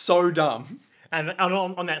 It's so dumb. and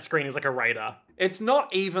on that screen is like a radar. It's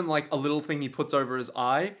not even like a little thing he puts over his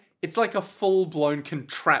eye. It's like a full-blown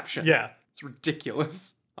contraption. Yeah. It's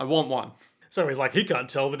ridiculous. I want one. So he's like, he can't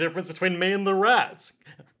tell the difference between me and the rats.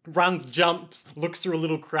 Runs, jumps, looks through a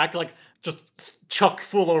little crack, like just chock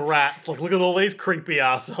full of rats. Like, look at all these creepy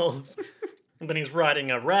assholes. And then he's riding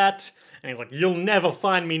a rat, and he's like, you'll never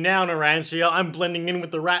find me now, Narantia. I'm blending in with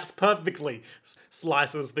the rats perfectly.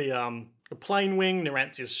 Slices the plane wing,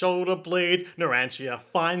 Narantia's shoulder bleeds. Narantia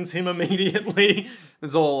finds him immediately.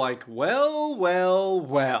 It's all like,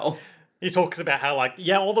 well. He talks about how, like,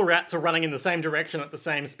 yeah, all the rats are running in the same direction at the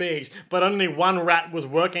same speed, but only one rat was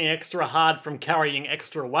working extra hard from carrying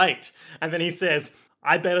extra weight. And then he says,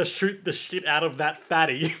 I better shoot the shit out of that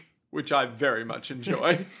fatty. Which I very much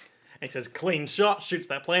enjoy. He says, clean shot, shoots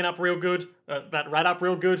that plane up real good, that rat up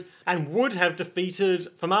real good, and would have defeated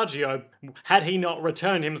Formaggio had he not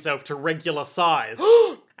returned himself to regular size.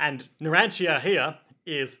 And Narantia here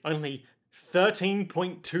is only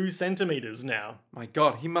 13.2 centimeters now. My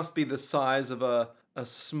god, he must be the size of a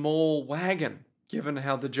small wagon, given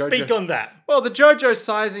how the JoJo... Speak on that. Well, the JoJo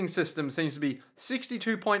sizing system seems to be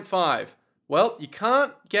 62.5. Well, you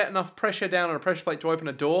can't get enough pressure down on a pressure plate to open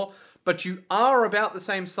a door, but you are about the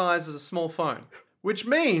same size as a small phone. Which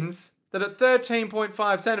means that at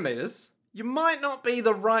 13.5 centimeters, you might not be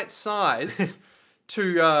the right size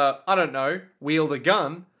to, I don't know, wield a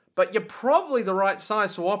gun, but you're probably the right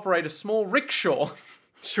size to operate a small rickshaw.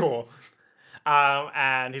 Sure.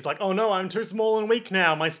 And he's like, oh no, I'm too small and weak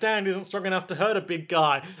now. My stand isn't strong enough to hurt a big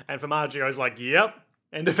guy. And Formaggio's like, yep.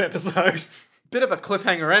 End of episode. Bit of a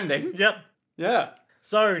cliffhanger ending. Yep. Yeah.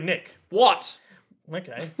 So, Nick. What?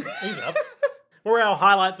 Okay, ease up. What are our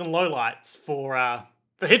highlights and lowlights for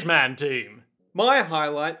the Hitman team? My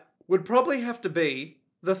highlight would probably have to be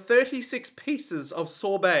the 36 pieces of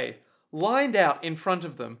sorbet lined out in front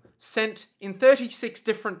of them, sent in 36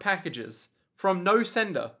 different packages from no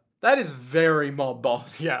sender. That is very mob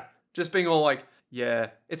boss. Yeah. Just being all like,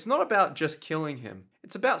 yeah, it's not about just killing him.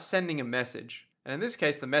 It's about sending a message. And in this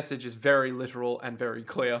case, the message is very literal and very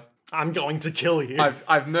clear. I'm going to kill you.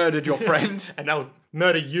 I've murdered your friend. And I'll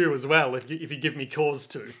murder you as well if you give me cause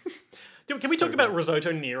to. Can we talk about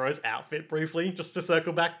Risotto Nero's outfit briefly, just to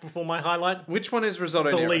circle back before my highlight? Which one is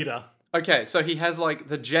Risotto The Nero? leader. Okay, so he has like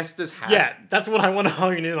the jester's hat. Yeah, that's what I want to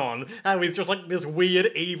hone in on. And he's just like this weird,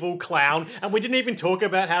 evil clown. And we didn't even talk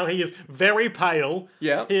about how he is very pale.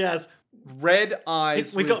 Yeah. He has... Red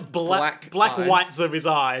eyes. He's with got black eyes, whites of his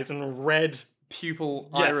eyes and red... pupil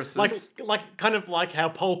Yeah, irises. like kind of like how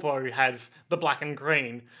Pulpo had the black and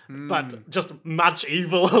green, Hmm. but just much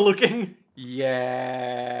eviler looking.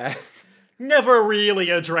 Yeah. Never really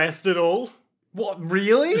addressed at all. What,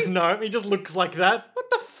 really? No, he just looks like that. What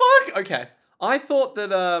the fuck? Okay. I thought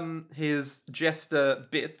that his jester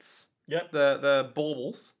bits, Yep. the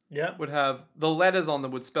baubles, Yeah. would have the letters on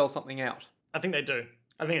them would spell something out. I think they do.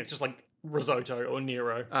 I think it's just like Risotto or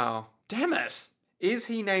Nero. Oh, damn it. Is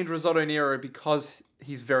he named Risotto Nero because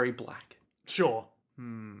he's very black? Sure.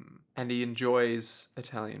 And he enjoys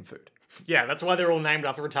Italian food? Yeah, that's why they're all named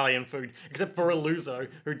after Italian food, except for Illuso,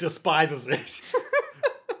 who despises it.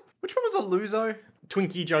 Which one was a Luzo?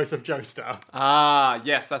 Twinkie Joseph Joestar. Ah,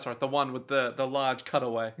 yes, that's right. The one with the large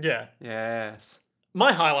cutaway. Yeah. Yes.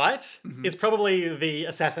 My highlight Mm-hmm. is probably the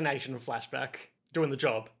assassination flashback, doing the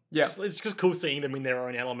job. Yeah. It's just cool seeing them in their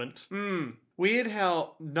own element. Weird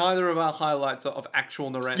how neither of our highlights are of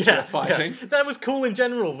actual Narantia fighting. Yeah. That was cool in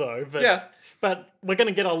general, though. But, Yeah. but we're going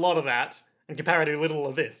to get a lot of that and comparatively little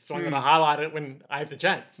of this, so I'm Hmm. going to highlight it when I have the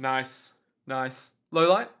chance. Nice. Low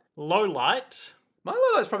light? Low light. My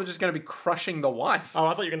low light's probably just going to be crushing the wife. Oh,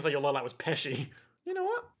 I thought you were going to say your low light was Pesci. You know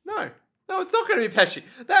what? No, it's not going to be Pesci.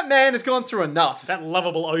 That man has gone through enough. That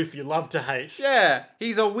lovable oaf you love to hate. Yeah,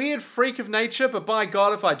 he's a weird freak of nature, but by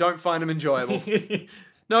God, if I don't find him enjoyable.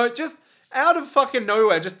 No, just out of fucking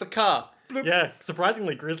nowhere, just the car. Bloop. Yeah,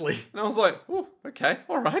 surprisingly grisly. And I was like, oh, okay,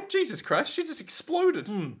 all right, Jesus Christ, she just exploded.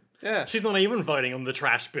 Yeah. She's not even voting on the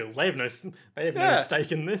trash bill. They have no Yeah.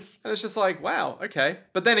 stake in this. And it's just like, wow, okay.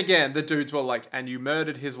 But then again, the dudes were like, and you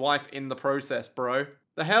murdered his wife in the process, bro.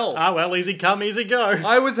 The hell? Ah, well, easy come, easy go.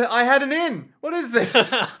 I had an in. What is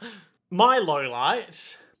this? My low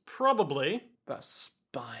light, probably. The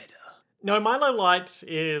spider. No, my low light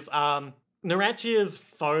is Narantia's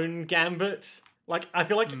phone gambit Like, I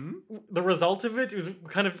feel like the result of it was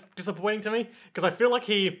kind of disappointing to me, because I feel like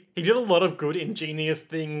he did a lot of good, ingenious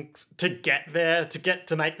things to get there,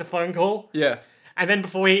 to make the phone call. Yeah. And then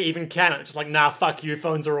before he even can, it's just like, nah, fuck you,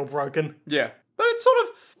 phones are all broken. Yeah. But it's sort of...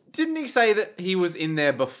 Didn't he say that he was in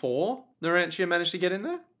there before Narantia managed to get in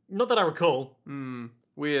there? Not that I recall.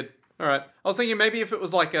 Weird. All right. I was thinking maybe if it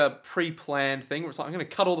was like a pre-planned thing where it's like, I'm going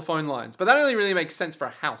to cut all the phone lines. But that only really makes sense for a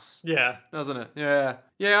house, Yeah. doesn't it? Yeah.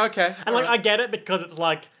 Yeah, okay. And like, I get it because it's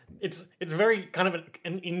like, it's very kind of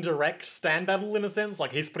an indirect stand battle in a sense.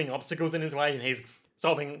 Like, he's putting obstacles in his way and he's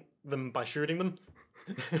solving them by shooting them.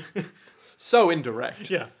 So indirect.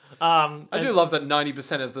 Yeah. I do love that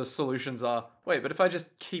 90% of the solutions are, wait, but if I just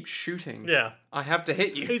keep shooting, Yeah. I have to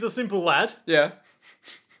hit you. He's a simple lad. Yeah.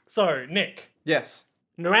 So, Nick, Yes.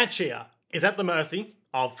 Narantia is at the mercy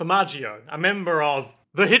of Formaggio, a member of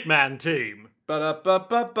the Hitman team.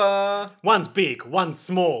 Ba-da-ba-ba-ba. One's big, one's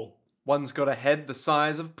small. One's got a head the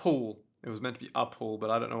size of pool. It was meant to be a pool,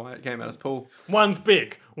 but I don't know why it came out as pool. One's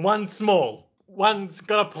big, one's small. One's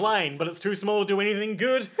got a plane, but it's too small to do anything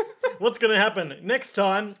good. What's going to happen next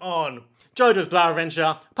time on JoJo's Bizarre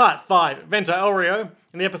Adventure, Part 5, Vento Oreo,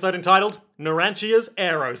 in the episode entitled Narantia's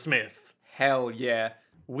Aerosmith. Hell yeah.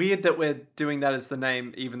 Weird that we're doing that as the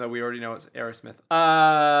name, even though we already know it's Aerosmith.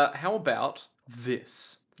 How about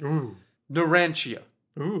this? Ooh. Narantia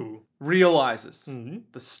Ooh. realizes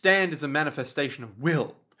the stand is a manifestation of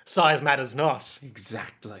will. Size matters not.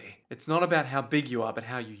 Exactly. It's not about how big you are, but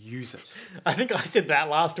how you use it. I think I said that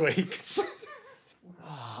last week.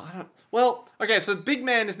 Well, okay, so the big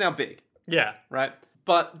man is now big, Yeah. right?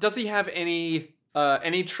 But does he have any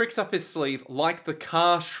tricks up his sleeve, like the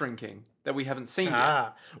car shrinking that we haven't seen yet?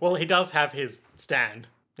 Ah. Well, he does have his stand,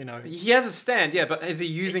 you know. He has a stand, yeah, but is he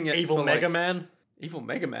using it Evil for Mega like... Man. Evil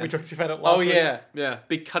Mega Man? We talked about it last week. Yeah,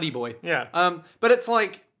 big cutty boy. Yeah. But it's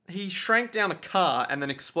like he shrank down a car and then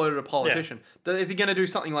exploded a politician. Is he going to do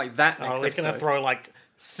something like that next Oh, he's episode? going to throw, like,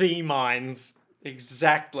 sea mines.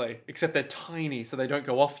 Exactly. Except they're tiny, so they don't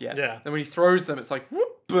go off yet. Yeah. Then when he throws them, it's like,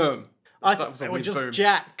 whoop, boom. I That thought was a they were weird just boom.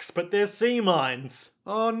 jacks, but they're sea mines.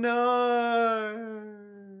 Oh no.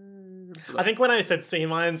 I think when I said sea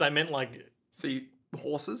mines, I meant, like, See,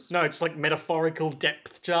 horses? no, just like metaphorical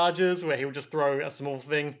depth charges where he would just throw a small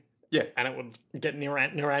thing Yeah, and it would get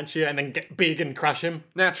Narantia and then get big and crush him.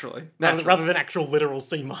 naturally. Rather than actual literal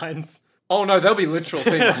sea mines. Oh no, they'll be literal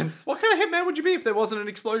sea mines. What kind of hitman would you be if there wasn't an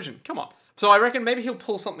explosion? Come on. So I reckon maybe he'll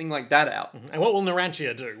pull something like that out. And what will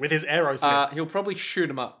Narantia do with his Aerosmith? He'll probably shoot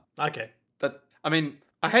him up. Okay. I mean,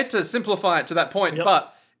 I hate to simplify it to that point,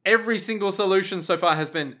 but every single solution so far has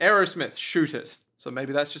been Aerosmith, shoot it. So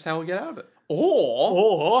maybe that's just how we'll get out of it.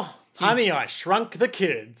 Or, Honey, I Shrunk the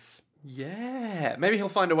Kids. Yeah, maybe he'll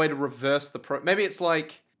find a way to reverse the maybe it's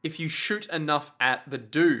like if you shoot enough at the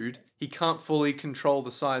dude, he can't fully control the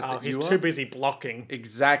size that He's you are. too busy blocking.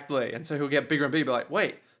 Exactly. And so he'll get bigger and bigger, be like,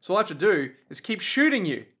 wait, so all I have to do is keep shooting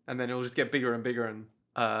you. And then he'll just get bigger and bigger and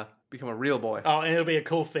become a real boy. Oh, and it'll be a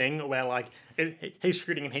cool thing where, like, he's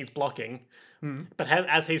shooting and he's blocking. But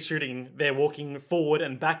as he's shooting, they're walking forward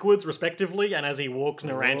and backwards, respectively. And as he walks,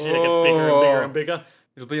 Narantia gets bigger and bigger and bigger.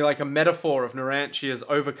 It'll be like a metaphor of Narantia's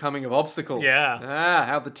overcoming of obstacles. Yeah. Ah,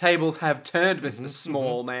 how the tables have turned, Mr.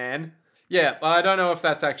 Small Man. Yeah, but I don't know if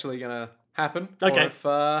that's actually going to happen. Okay. Or if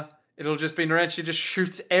it'll just be Narantia just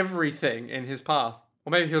shoots everything in his path.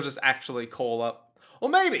 Or maybe he'll just actually call up. Or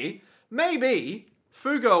maybe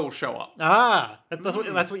Fugo will show up.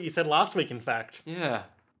 That's what you said last week, in fact. Yeah.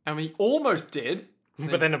 And he almost did.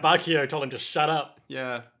 But then Abakio told him to shut up.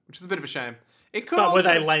 Yeah, which is a bit of a shame. It could But also... were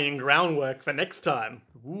they laying groundwork for next time?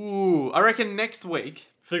 Ooh, I reckon next week...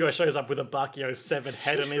 Fugo shows up with Abakio's severed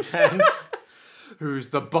head in his hand. Who's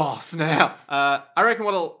the boss now? I reckon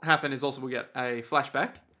what'll happen is also we'll get a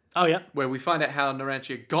flashback Oh, yeah. where we find out how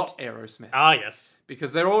Narantia got Aerosmith. Ah, yes.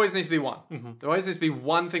 Because there always needs to be one. There always needs to be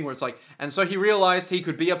one thing where it's like, and so he realized he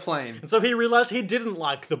could be a plane. And so he realized he didn't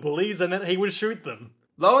like the bullies and that he would shoot them.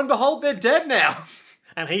 Lo and behold, they're dead now.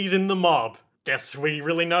 And he's in the mob. Guess we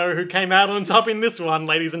really know who came out on top in this one,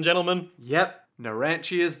 ladies and gentlemen. Yep,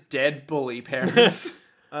 Narantia's dead bully parents.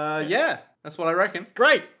 Yeah, that's what I reckon.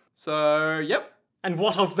 Great. So, yep. And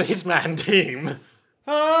what of the Hitman team?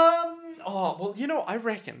 Oh, well, you know, I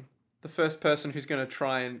reckon the first person who's going to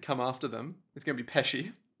try and come after them is going to be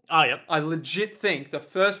Pesci. Ah, yep. I legit think the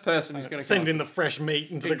first person who's going to Send in the fresh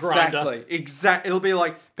meat into the grinder. Exactly. It'll be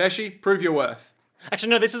like, Pesci, prove your worth. Actually,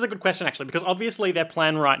 no, this is a good question, actually, because obviously their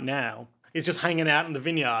plan right now is just hanging out in the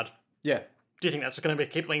vineyard. Yeah. Do you think that's just going to be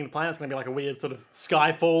keep leading the plan? It's going to be like a weird sort of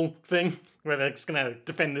Skyfall thing where they're just going to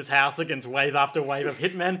defend this house against wave after wave of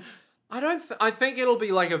hitmen? I think it'll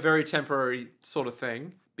be like a very temporary sort of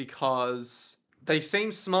thing because they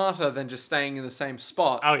seem smarter than just staying in the same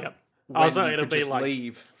spot. Oh, yeah. when Also, you it'll could be just like,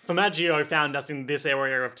 leave. Formaggio found us in this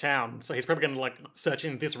area of town, so he's probably going to, like, search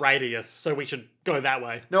in this radius, so we should go that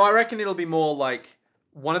way. No, I reckon it'll be more like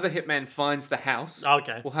one of the hitmen finds the house.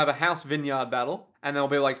 Okay. We'll have a house vineyard battle, and they'll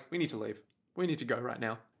be like, we need to leave. We need to go right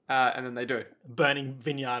now. And then they do. Burning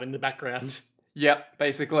vineyard in the background. Yep,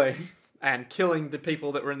 basically. And killing the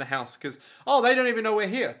people that were in the house because, they don't even know we're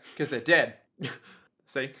here because they're dead.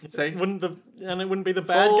 See? It wouldn't be the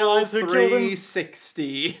bad guys who Full kill them?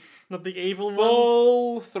 360. Not the evil ones?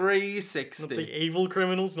 Full Not 360. the evil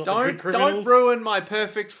criminals? Not the good Don't criminals? ruin my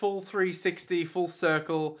perfect full 360, full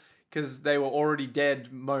circle, because they were already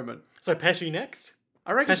dead moment. So Pesci next?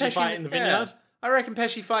 I reckon Pesci fight in the vineyard? I reckon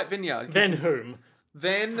Pesci fight vineyard. 'cause Then whom?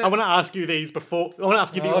 Then I want to ask you these before. I want to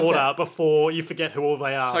ask you the Okay. order before you forget who all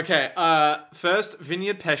they are. okay. First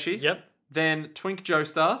Vineyard Pesci. Yep. Then Twink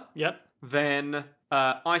Joestar. Yep. Then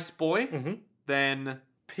Ice Boy. Mm-hmm. Then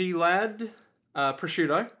P Lad.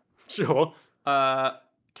 Prosciutto. Sure.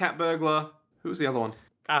 Cat Burglar. Who was the other one?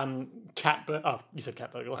 Oh, you said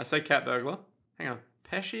cat burglar. I say Cat Burglar. Hang on.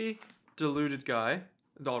 Pesci, Deluded Guy.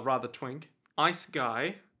 Or rather Twink. Ice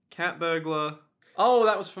Guy. Cat Burglar. Oh,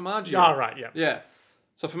 that was Formaggio. Oh, right. Yeah. Yeah.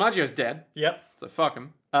 So Formaggio's dead. Yep. So fuck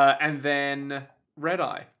him. And then Red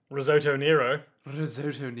Eye. Risotto Nero.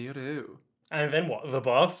 Risotto Nero. And then what? The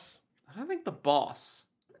boss. I don't think the boss.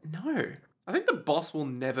 No. I think the boss will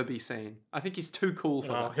never be seen. I think he's too cool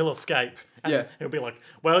for Well, that. he'll escape. And Yeah. he'll be like,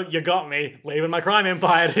 well, you got me. Leaving my crime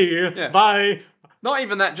empire to you. Yeah. Bye. Not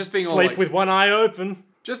even that, just being all Sleep like, with one eye open.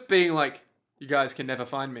 just being like, you guys can never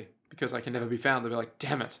find me because I can never be found. They'll be like,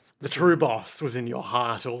 damn it. The true boss was in your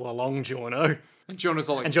heart all along, Giorno. And Jonah's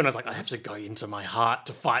all like, And Giorno's like, I have to go into my heart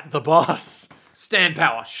to fight the boss. stand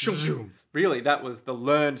power. Shoom. Zoom. Really, that was the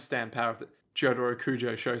learned stand power that Jotaro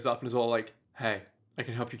Kujo shows up and is all like, hey, I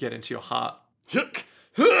can help you get into your heart.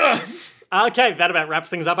 Okay, that about wraps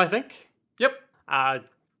things up, I think. Yep.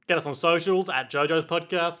 Get us on socials at JoJo's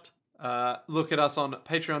Podcast. Look at us on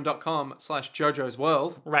patreon.com/Jojo's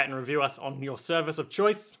World. Rate and review us on your service of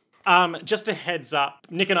choice. Just a heads up,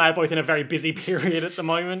 Nick and I are both in a very busy period at the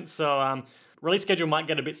moment, so release schedule might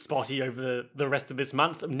get a bit spotty over the rest of this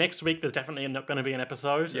month. Next week, there's definitely not going to be an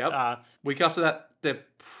episode. Yep. Week after that, there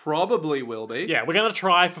probably will be. Yeah, we're going to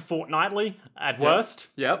try for fortnightly at worst.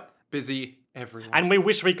 Yep. Busy everyone. And we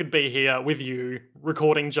wish we could be here with you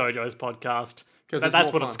recording JoJo's Podcast. 'Cause That's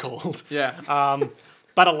it's more what it's fun. called. Yeah.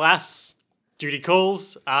 But alas, duty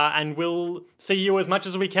calls, and we'll see you as much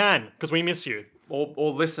as we can, because we miss you.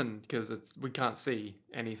 or listen, because we can't see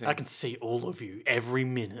anything. I can see all of you every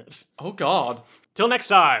minute. Oh, God. Till next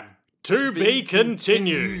time, to be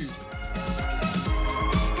continued.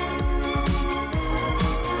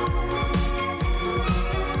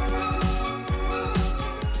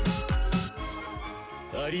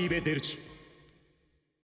アリーベデルチ